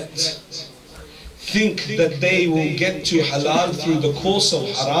that think that they will get to halal through the course of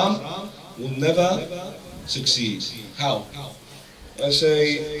haram will never succeed. How? I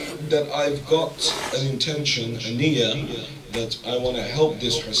say that I've got an intention, a niyyah, that I want to help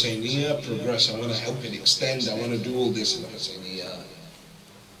this Hussainia progress, I want to help it extend, I want to do all this in the Hussainia.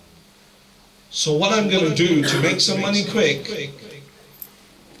 So what I'm going to do to make some money quick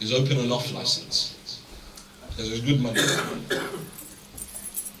is open an off license. Because there's good money.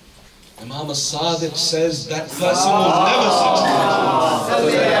 Imam al-Sadiq says that person will never succeed.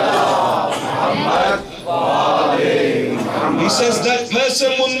 He says that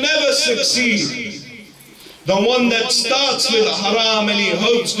person will never succeed. The one that starts with haram and he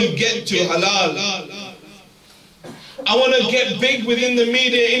hopes to get to halal. I want to get big within the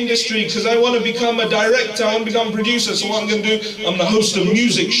media industry because I want to become a director, I want to become a producer. So what I'm going to do, I'm going to host a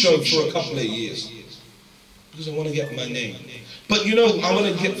music show for a couple of years. Because I want to get my name. But you know, I want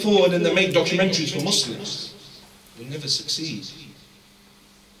to get forward and then make documentaries for Muslims. We'll never succeed.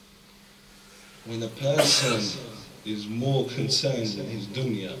 When a person is more concerned with his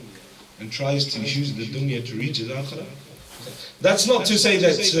dunya and tries to use the dunya to reach his akhirah. That's not to say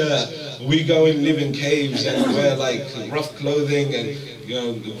that we go and live in caves and wear like rough clothing and, you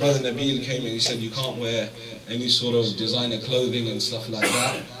know, Brother Nabil came and he said you can't wear any sort of designer clothing and stuff like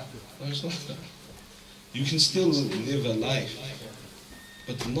that. No, it's not that. You can still live a life,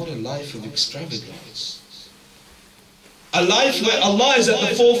 but not a life of extravagance. A life where Allah is at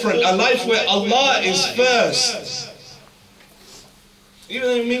the forefront, a life where Allah is first. Even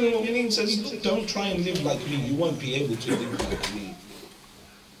the Amir al-Mu'mineen says, don't try and live like me, you won't be able to live like me.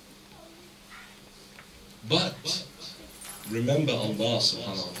 But remember Allah subhanahu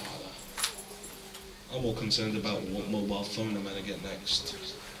wa ta'ala. I'm more concerned about what mobile phone I'm going to get next.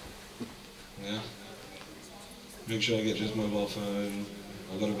 Yeah? Make sure I get this mobile phone,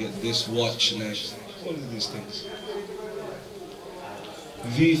 I've got to get this watch next. All of these things.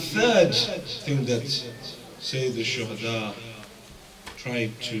 The third thing that Sayyid al-Shuhada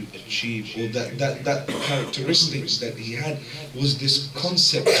tried to achieve, or that characteristics that he had, was this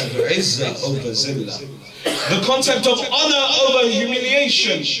concept of izzah over zillah. The concept of honor over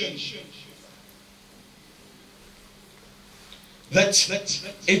humiliation. That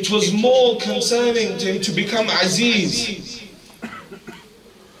it was more concerning to him to become aziz.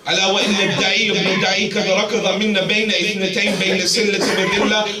 ألا وإن الدعي ابن دعي قد ركض منا بين اثنتين بين السلة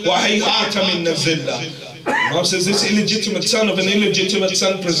والذلة وهيهات من الذلة. Imam says this illegitimate son of an illegitimate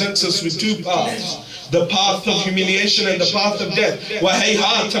son presents us with two paths. The path of humiliation and the path of death.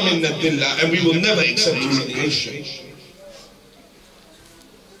 وهيهات من الذلة. And we will never accept humiliation.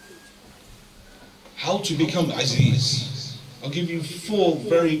 How to become aziz? I'll give you 4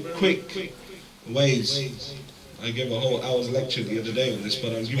 very quick ways. I gave a whole hour's lecture the other day on this,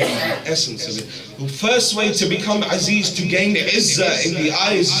 but I'm giving you the essence of it. The first way to become aziz, to gain izzah in the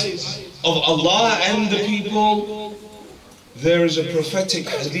eyes of Allah and the people, there is a prophetic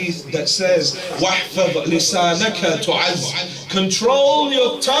hadith that says, وَحْفَظْ لِسَانَكَ تُعَزْ. Control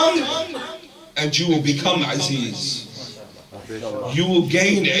your tongue and you will become aziz. You will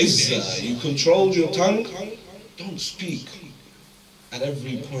gain izzah. You control your tongue, don't speak at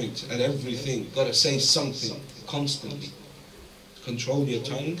every point, at everything. Got to say something constantly. Control your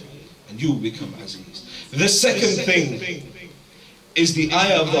tongue and you will become aziz. The second thing is the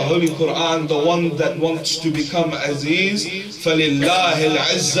ayah of the Holy Quran, the one that wants to become aziz. فَلِلَّهِ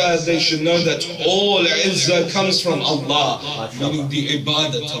الْعِزَّةِ. They should know that all izzah comes from Allah, meaning the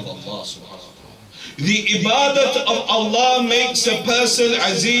ibadat of Allah subhanahu wa ta'ala. The ibadat of Allah makes a person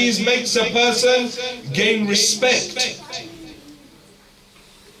aziz, makes a person gain respect.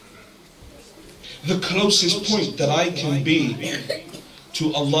 The closest point that I can be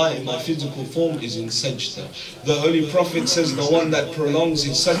to Allah in my physical form is in sajda. The Holy Prophet says the one that prolongs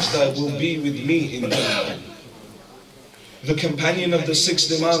his sajda will be with me in Jannah. The companion of the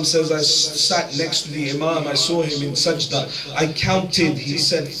 6th Imam says, I sat next to the Imam, I saw him in sajda. I counted, he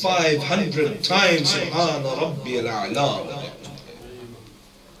said 500 times, Subhana Rabbi al-A'la.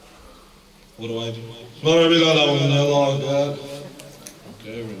 What do I do?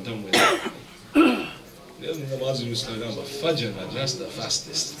 Okay, we're done with it. The other namazis will slow down, but Fajr, man, that's the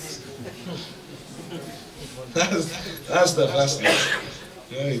fastest. that's the fastest.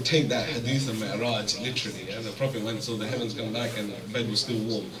 You know, you take that hadith of Mi'raj, literally, and the Prophet went, so the heavens come back and the bed was still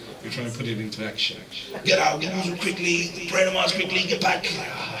warm. You try and put it into action. Get out, get out quickly, pray namaz quickly, get back.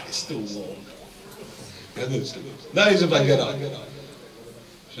 It's still warm. That is if I get up.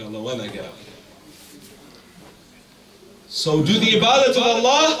 Inshallah, when I get up. So do the ibadat of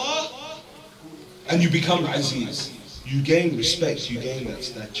Allah, and you become aziz. You gain respect, you gain that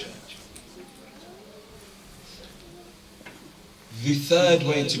stature. The third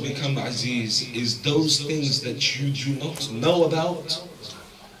way to become Aziz is those things that you do not know about.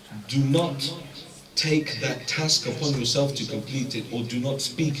 Do not take that task upon yourself to complete it, or do not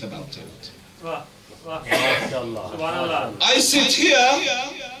speak about it. I sit here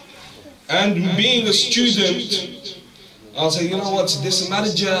and being a student, I'll say, you know what, this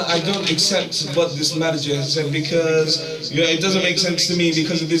manager, I don't accept what this manager has said because it doesn't make sense to me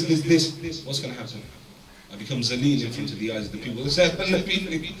because of this. What's going to happen? I become Zalil in front of the eyes of the people. He's a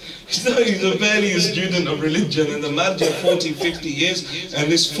barely a student of religion, and the manager 40, 50 years,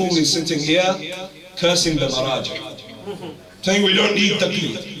 and this fool is sitting here cursing the Maraja, saying we don't need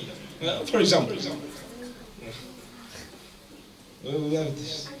taqlid. For example.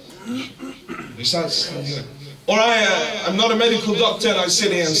 Or I'm not a medical doctor and I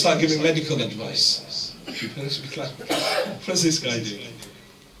sit here and start giving medical advice. People be like, what's this guy doing?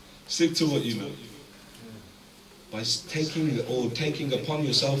 Stick to what you know. By taking upon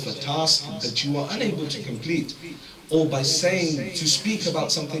yourself a task that you are unable to complete, or by saying to speak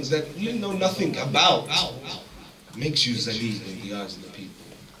about something that you know nothing about, makes you Zalil in the eyes of the people.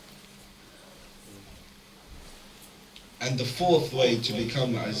 And the fourth way to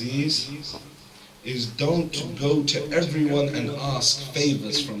become Aziz is don't go to everyone and ask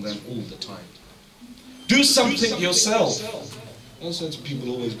favors from them all the time. Do something yourself. Also,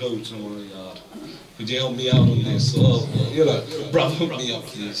 people always go to someone, could you help me out on this? Or, bruv, hook me up,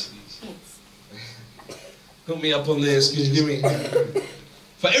 please. Hook me up on this, could you do me?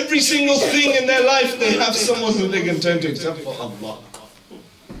 For every single thing in their life, they have someone who they can turn to, except for Allah.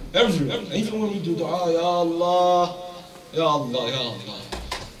 Everyone. Even when we do dua, Ya Allah, Ya Allah, Ya Allah.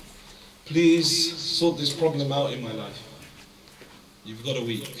 Please sort this problem out in my life. You've got a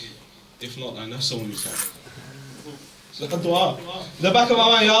week. If not, I know someone who's helped. So dua. In the back of my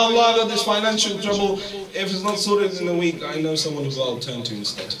mind, Ya Allah, I've got this financial trouble. If it's not sorted in a week, I know someone who I'll turn to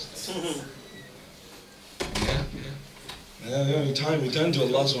instead. The only time we turn to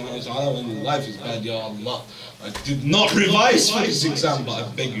Allah subhanahu wa ta'ala when life is bad, Ya Allah, I did not revise for this exam, but I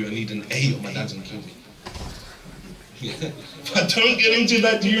beg you, I need an A or my dad's gonna kill me. If I don't get into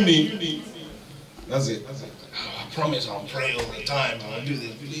that uni, that's it. Oh, I promise I'll pray all the time, I'll do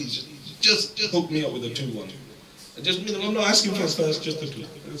this, please, just hook me up with a 2-1. I'm not asking for first, just a 2.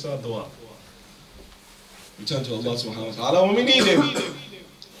 That's our dua. We turn to Allah subhanahu wa ta'ala when we need Him.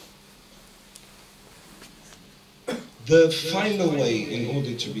 The final way in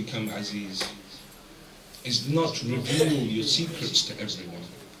order to become Aziz is not reveal your secrets to everyone.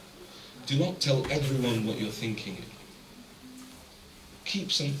 Do not tell everyone what you're thinking.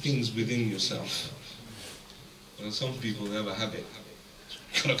 Keep some things within yourself. Well, some people have a habit.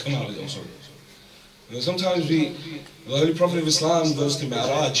 Gotta come out of it also. Sometimes the Holy Prophet of Islam goes to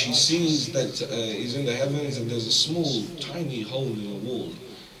Mi'raj. He sees that he's in the heavens and there's a small, tiny hole in the wall,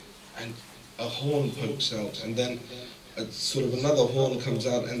 and a horn pokes out, and then sort of another horn comes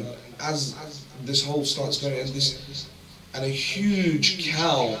out, and as this hole starts going, and a huge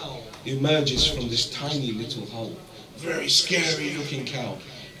cow emerges from this tiny little hole. Very scary looking cow.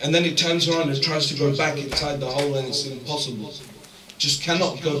 And then it turns around and tries to go back inside the hole, and it's impossible. Just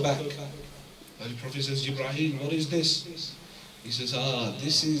cannot go back. The Prophet says, Jibreel, what is this? He says,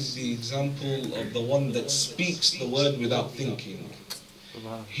 this is the example of the one that speaks the word without thinking.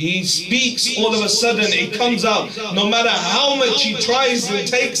 He speaks, all of a sudden it comes out. No matter how much he tries and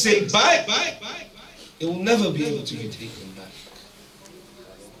takes it back, it will never be able to be taken back.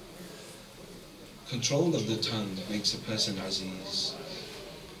 Control of the tongue makes a person Aziz.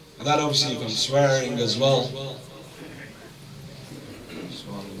 And that obviously if I'm swearing as well.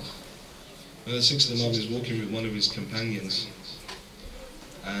 The 6th Imam is walking with one of his companions,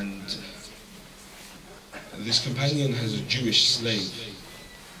 and this companion has a Jewish slave,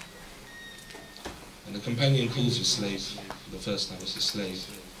 and the companion calls his slave the first time it's a slave.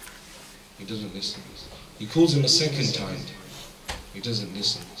 He doesn't listen. He calls him a second time. He doesn't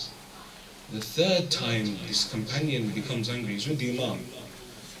listen. The third time this companion becomes angry. He's with the Imam.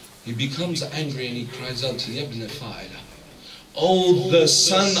 He becomes angry and he cries out to Ibn Fa'ila, "Oh, the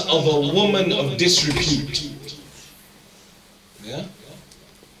son of a woman of disrepute." Yeah?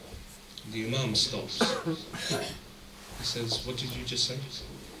 The Imam stops. He says, "What did you just say?"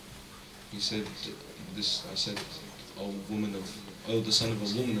 He said, I said, "Oh, the son of a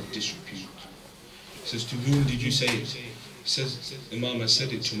woman of disrepute." He says, "To whom did you say it?" He says, "Imam, I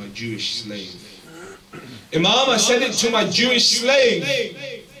said it to my Jewish slave." "Imam, I said it to my Jewish slave."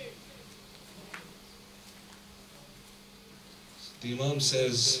 The Imam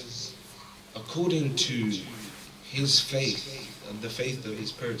says, according to his faith and the faith of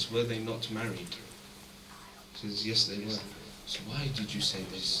his parents, were they not married? He says, yes, they were. So why did you say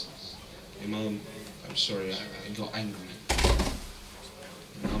this? Imam, I'm sorry, I got angry.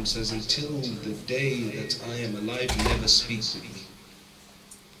 Imam says, until the day that I am alive, never speak with me.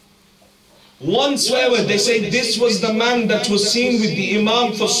 One swear word, they say this was the man that was seen with the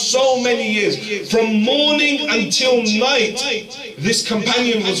Imam for so many years. From morning until night, this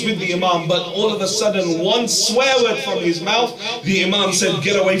companion was with the Imam, but all of a sudden, one swear word from his mouth, the Imam said,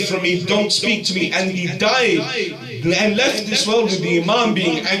 get away from me, don't speak to me. And he died and left this world with the Imam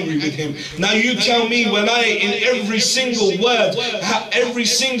being angry with him. Now you tell me, when I, in every single word, every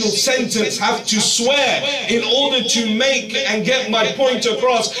single sentence, have to swear in order to make and get my point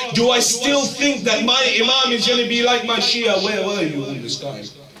across, do I still think that my Imam is going to be like my Shia? Where were you all this time?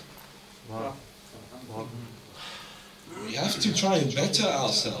 We have to try and better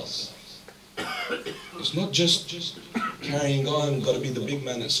ourselves. It's not just carrying on, got to be the big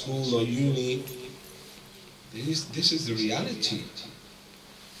man at school or uni. This is the reality.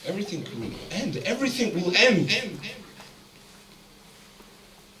 Everything will end. Everything will end.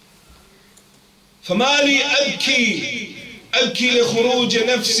 فَمَالِي أَبْكِي أبكي لخروج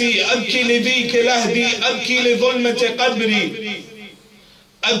نفسي أبكي لذيك لهدي أبكي لظلمة قبري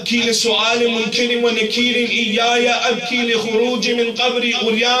أبكي لسؤال منكر ونكير إياي أبكي لخروج من قبري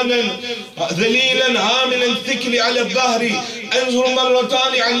أريانا ذليلا هاملا ثكلي على الظهر أنظر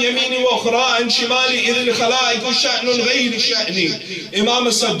مرتان عن يميني وأخرى عن شمالي إذ الخلائق شأن غير شأني. Imam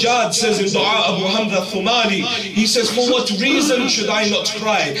al-Sajjad says in Dua Abu Hamza Thumali, he says, for what reason should I not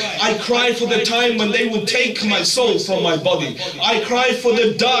cry? I cry for the time when they will take my soul from my body. I cry for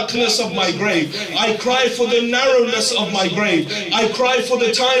the darkness of my grave. I cry for the narrowness of my grave. I cry for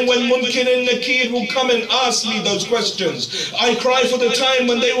the time when Munkir and Nakir will come and ask me those questions. I cry for the time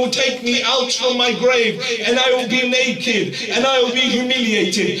when they will take me out from my grave and I will be naked and I will be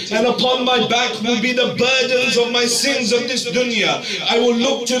humiliated, and upon my back will be the burdens of my sins of this dunya. I will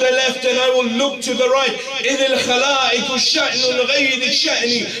look to the left and I will look to the right.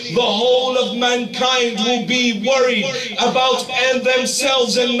 The whole of mankind will be worried about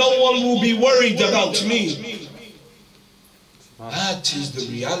themselves and no one will be worried about me. That is the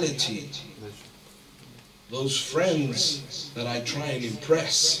reality. Those friends that I try and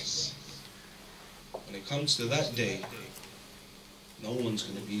impress, when it comes to that day, no one's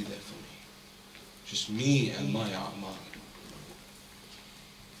going to be there for me. Just me and my a'mal.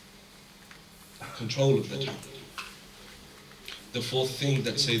 Control of the time. The fourth thing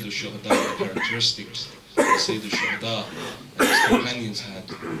that Sayyid al-Shuhada, the characteristics that Sayyid al-Shuhada and his companions had,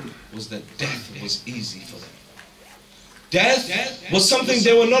 was that death was easy for them. Death was something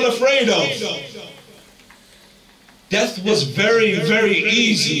they were not afraid of. Death was very, very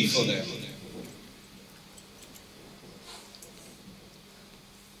easy for them.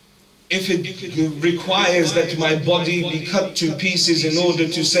 If it requires that my body be cut to pieces in order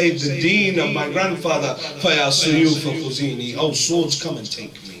to save the deen of my grandfather, فَيَا سُيُوفَ خُذِينِي, oh swords, come and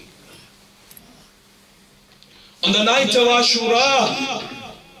take me. On the night of Ashura,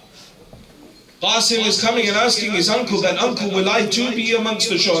 Qasim is coming and asking his uncle that, uncle, will I too be amongst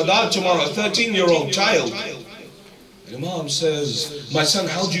the shuhada tomorrow? A 13-year-old child. Imam says, my son,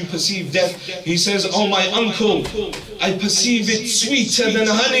 how do you perceive death? He says, oh my uncle, I perceive it sweeter than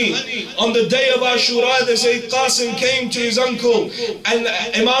honey. On the day of Ashura, they say Qasim came to his uncle and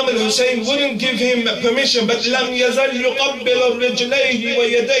Imam al-Hussain wouldn't give him permission, but لَمْ يَزَلْ يُقَبِّلُ رِجْلَيْهِ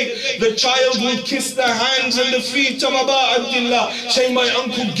وَيَدَيْهِ. The child would kiss the hands and the feet of Aba Abdullah, saying, my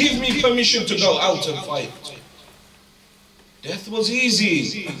uncle, give me permission to go out and fight. Death was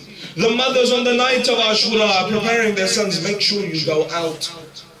easy. The mothers on the night of Ashura are preparing their sons, make sure you go out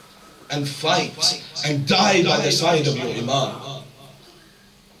and fight and die by the side of your Imam.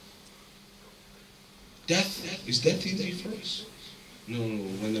 Death, is death easy for us? No,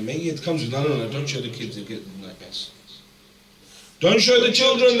 when the mayyit comes, no, don't show the kids, they'll get nightmares. Don't show the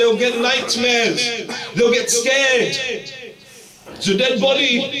children, they'll get nightmares. They'll get scared. It's a dead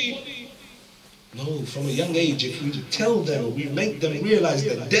body. No, from a young age, if we tell them, we make them realize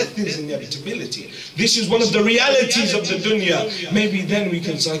that death is inevitability. This is one of the realities of the dunya. Maybe then we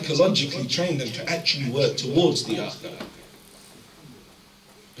can psychologically train them to actually work towards the akhirah.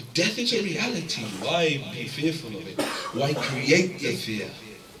 But death is a reality. Why be fearful of it? Why create the fear?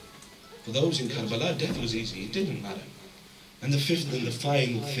 For those in Karbala, death was easy. It didn't matter. And the fifth and the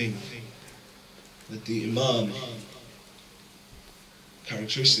final thing that the Imam,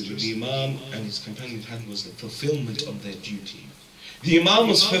 characteristic of the Imam and his companions had, was the fulfillment of their duty. The Imam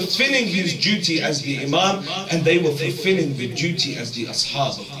was fulfilling his duty as the Imam, and they were fulfilling the duty as the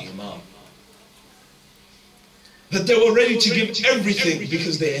Ashab of the Imam. That they were ready to give everything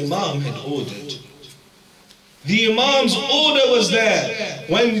because the Imam had ordered. The Imam's order was there.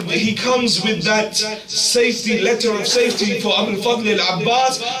 When he comes with that safety, letter of safety for Abu al-Fadl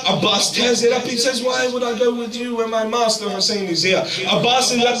al-Abbas, Abbas tears it up. He says, why would I go with you when my master Hussein is here?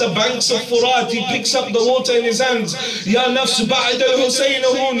 Abbas is at the banks of Furat. He picks up the water in his hands. Ya nafs ba'd al-Hussein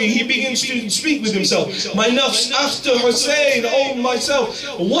ahuni. He begins to speak with himself. My nafs after Hussein, oh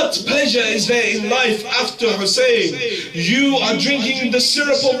myself. What pleasure is there in life after Hussein? You are drinking the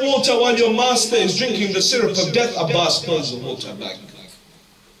syrup of water while your master is drinking the syrup of death. Abbas pulls the water back.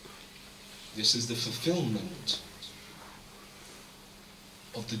 This is the fulfillment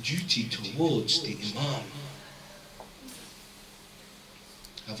of the duty towards the Imam.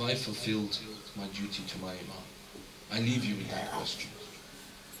 Have I fulfilled my duty to my Imam? I leave you with that question.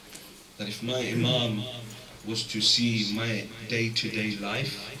 That if my Imam was to see my day-to-day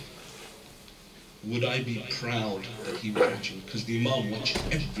life, would I be proud that he was watching? Because the Imam watched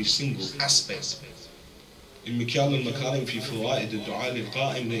every single aspect. In Mikyal al-Makarim fi Fawaid al-Du'a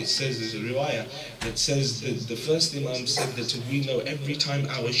al-Qa'im, it says, there's a riwayah that says that the first Imam said that we know every time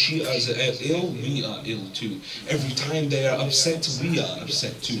our Shi'as are ill, we are ill too. Every time they are upset, we are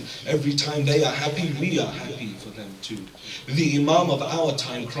upset too. Every time they are happy, we are happy for them too. The Imam of our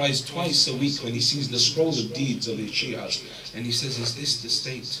time cries twice a week when he sees the scroll of deeds of his Shi'as, and he says, is this the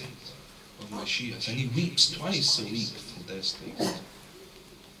state of my Shi'as? And he weeps twice a week for their state.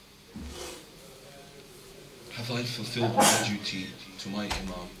 Have I fulfilled my duty to my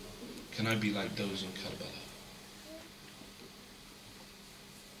Imam? Can I be like those in Karbala?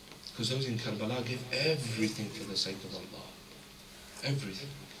 Because those in Karbala give everything for the sake of Allah. Everything.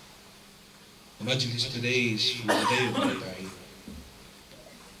 The Majlis today is for the day of Arba'een.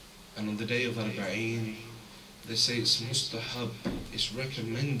 And on the day of Arba'een, they say it's mustahab, it's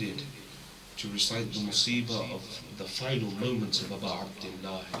recommended to recite the musibah of the final moments of Abu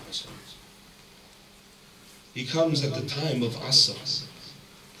Abdullah. He comes at the time of Asr.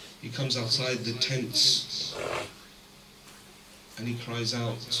 He comes outside the tents and he cries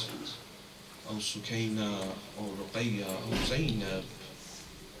out, O Sukaina, O Ruqayya, O Zainab,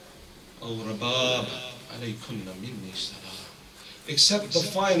 O Rabab, alaykunna minni salam. Except the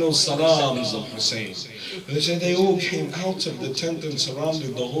final salams of Hussein. They say they all came out of the tent and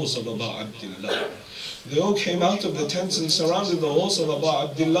surrounded the horse of Abu Abdullah. They all came out of the tents and surrounded the horse of Abu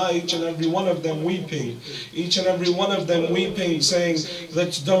Abdullah, each and every one of them weeping. Each and every one of them weeping, saying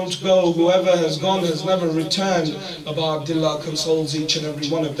that don't go, whoever has gone has never returned. Abu Abdullah consoles each and every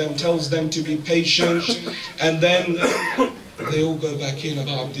one of them, tells them to be patient, and then they all go back in.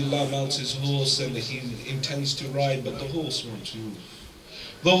 Abu Abdullah mounts his horse and he intends to ride, but the horse won't move.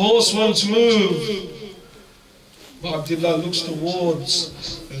 The horse won't move. Abu Abdullah looks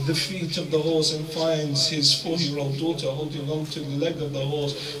towards the feet of the horse and finds his 4-year-old daughter holding on to the leg of the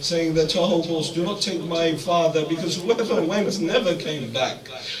horse, saying that, oh horse, do not take my father, because whoever went never came back.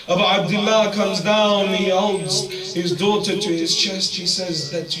 Abu Abdullah comes down, he holds his daughter to his chest, he says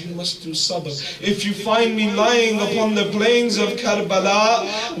that you must do sabr. If you find me lying upon the plains of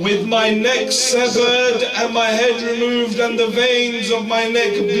Karbala with my neck severed and my head removed and the veins of my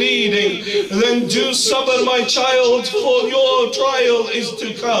neck bleeding, then do sabr, my child, for your trial is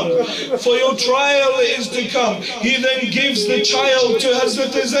to come. For your trial is to come. He then gives the child to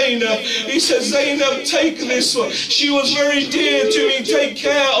Hazrat Zainab. He says, Zainab, take this one. She was very dear to me. Take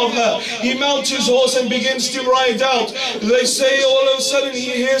care of her. He mounts his horse and begins to ride out. They say all of a sudden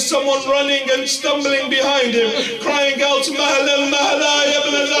he hears someone running and stumbling behind him, crying out, Mahla, Mahla,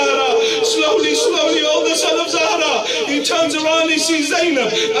 ibn Zahra. Slowly, slowly, oh the son of Zahra. He turns around, he sees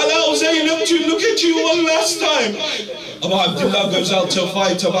Zainab. Allow Zainab to look at you one last time. Abu Abdullah goes out to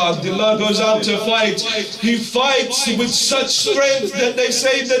fight. Abu Abdullah goes out to fight. He fights with such strength that they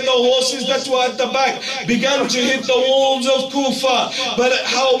say that the horses that were at the back began to hit the walls of Kufa. But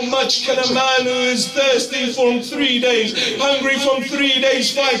how much can a man who is thirsty from 3 days, hungry from 3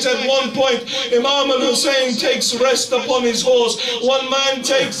 days fight? At one point, Imam al-Hussein takes rest upon his horse. One man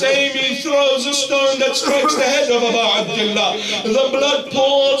takes aim, he throws a stone that strikes the head of Abu Abdullah. The blood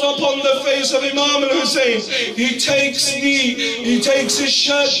pours upon the face of Imam al-Hussein. He takes his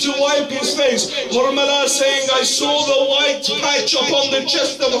shirt to wipe his face. Hormala saying, I saw the white patch upon the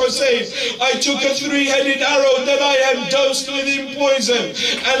chest of Hussein. I took a 3-headed arrow that I had dosed with in poison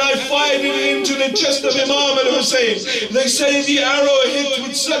and I fired it into the chest of Imam al-Hussein. They say the arrow hit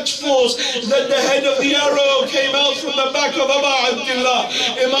with such force that the head of the arrow came out from the back of Abu Abdullah.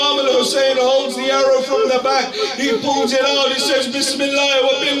 Imam al-Hussein holds the arrow from the back. He pulls it out. He says, Bismillah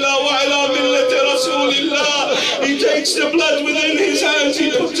wa billah wa ala millati Rasulillah. He takes the blood within his hands. He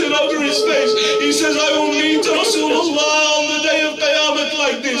puts it over his face. He says, I will meet Rasulullah on the day of Qiyamah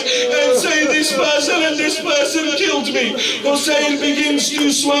like this and say, this person and this person killed me. Hussein begins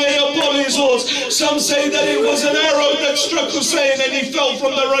to sway upon his horse. Some say that it was an arrow that struck Hussein and he fell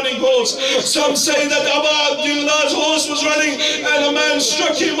from the running horse. Some say that Abu Abdullah's horse was running and a man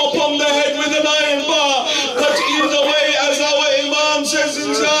struck him upon the head with an iron bar. But either way, as our Imam says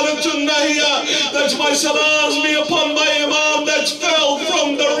in Zaratun Nahiyah, that my salams be upon my Imam that fell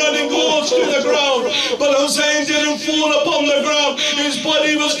from the running horse to the ground. But Hussein didn't fall upon the ground. His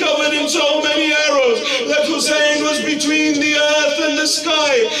body was covered in so many arrows that Hussein was between the earth and the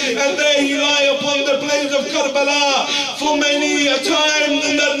sky. And there he lay upon the plains of Karbala for many a time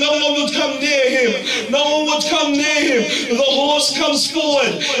that no one would come near him. No one would come near him. The horse comes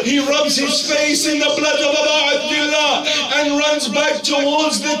forward. He rubs his face in the blood of Abu Abdullah and runs back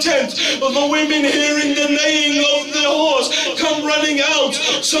towards the tent. The women, hearing the neighing of the horse, come running out.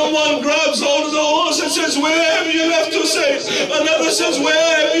 Someone grabs hold of the horse and says, where have you left Hussein? Another says, where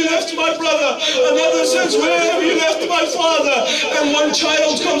have you left my brother? Another says, where have you left my father? And one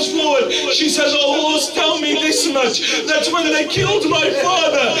child comes forward. She says, oh horse, tell me this much, that when they killed my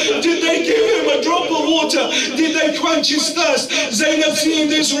father, did they give him a drop of water? Did they quench his thirst? Zainab, seeing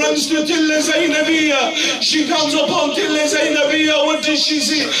this, runs to Tilla Zainabiyya. She comes upon Tilla Zainabiyya. What does she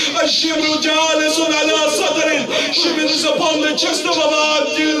see? Ashibru jalisun ala sadrin. Shibr is upon the chest of Abu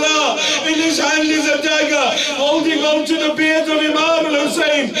Abdullah. In his hand is a dagger, holding on to the beard of Imam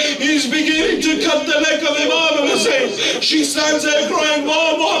Hussain. He's beginning to cut the neck of Imam Hussain. She stands there crying,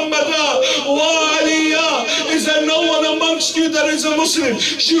 Wa Muhammadah, Wa Aliyah. Is there no one amongst you that is a Muslim?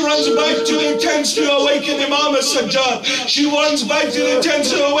 She runs back to the tents to awaken Imam Sajjad. She runs back to the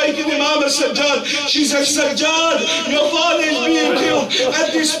tents to awaken Imam Sajjad. She says, Sajjad, your father is being killed.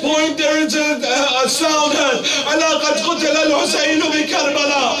 At this point there is a sound heard. Ala qad qutila al-Hussain bi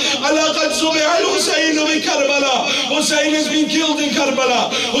Karbala. Ala qad zubi'a al-Hussain bi Karbala. Hussain has been killed in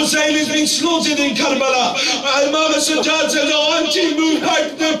Karbala. Hussain has been slaughtered in Karbala. Imam Sajjad says, oh auntie, move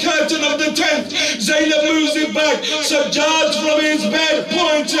back the curtain of the tent. Zainab moves it back. Sajjad from his bed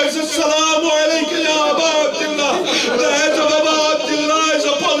points and says, Assalamu alaikum ya Abu Abdullah. The head of Abu Abdullah is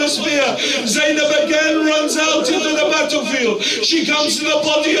upon a spear. Zainab again runs out into the battlefield. She comes to the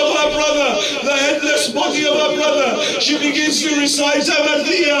body of her brother, the headless body of her brother. She begins to recite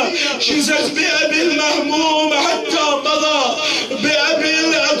Amadiyah. She says, Bi'abil mahmoom hatta qada,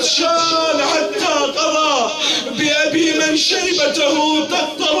 Bi'abil atshan hatta qada, Bi'abi man shaybatahu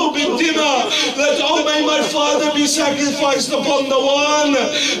taqtaru bid-dima. That, oh may my father be sacrificed upon the one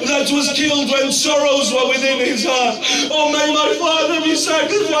that was killed when sorrows were within his heart. Oh may my father be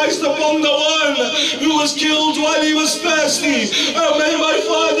sacrificed upon the one who was killed while he was thirsty. Oh may my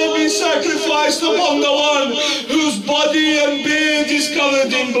father be sacrificed upon the one whose body and beard is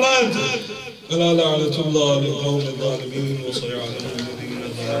covered in blood. ألا لعنة الله للقوم الظالمين وسيعلم الذين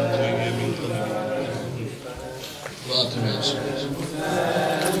ظلموا أي منقلب.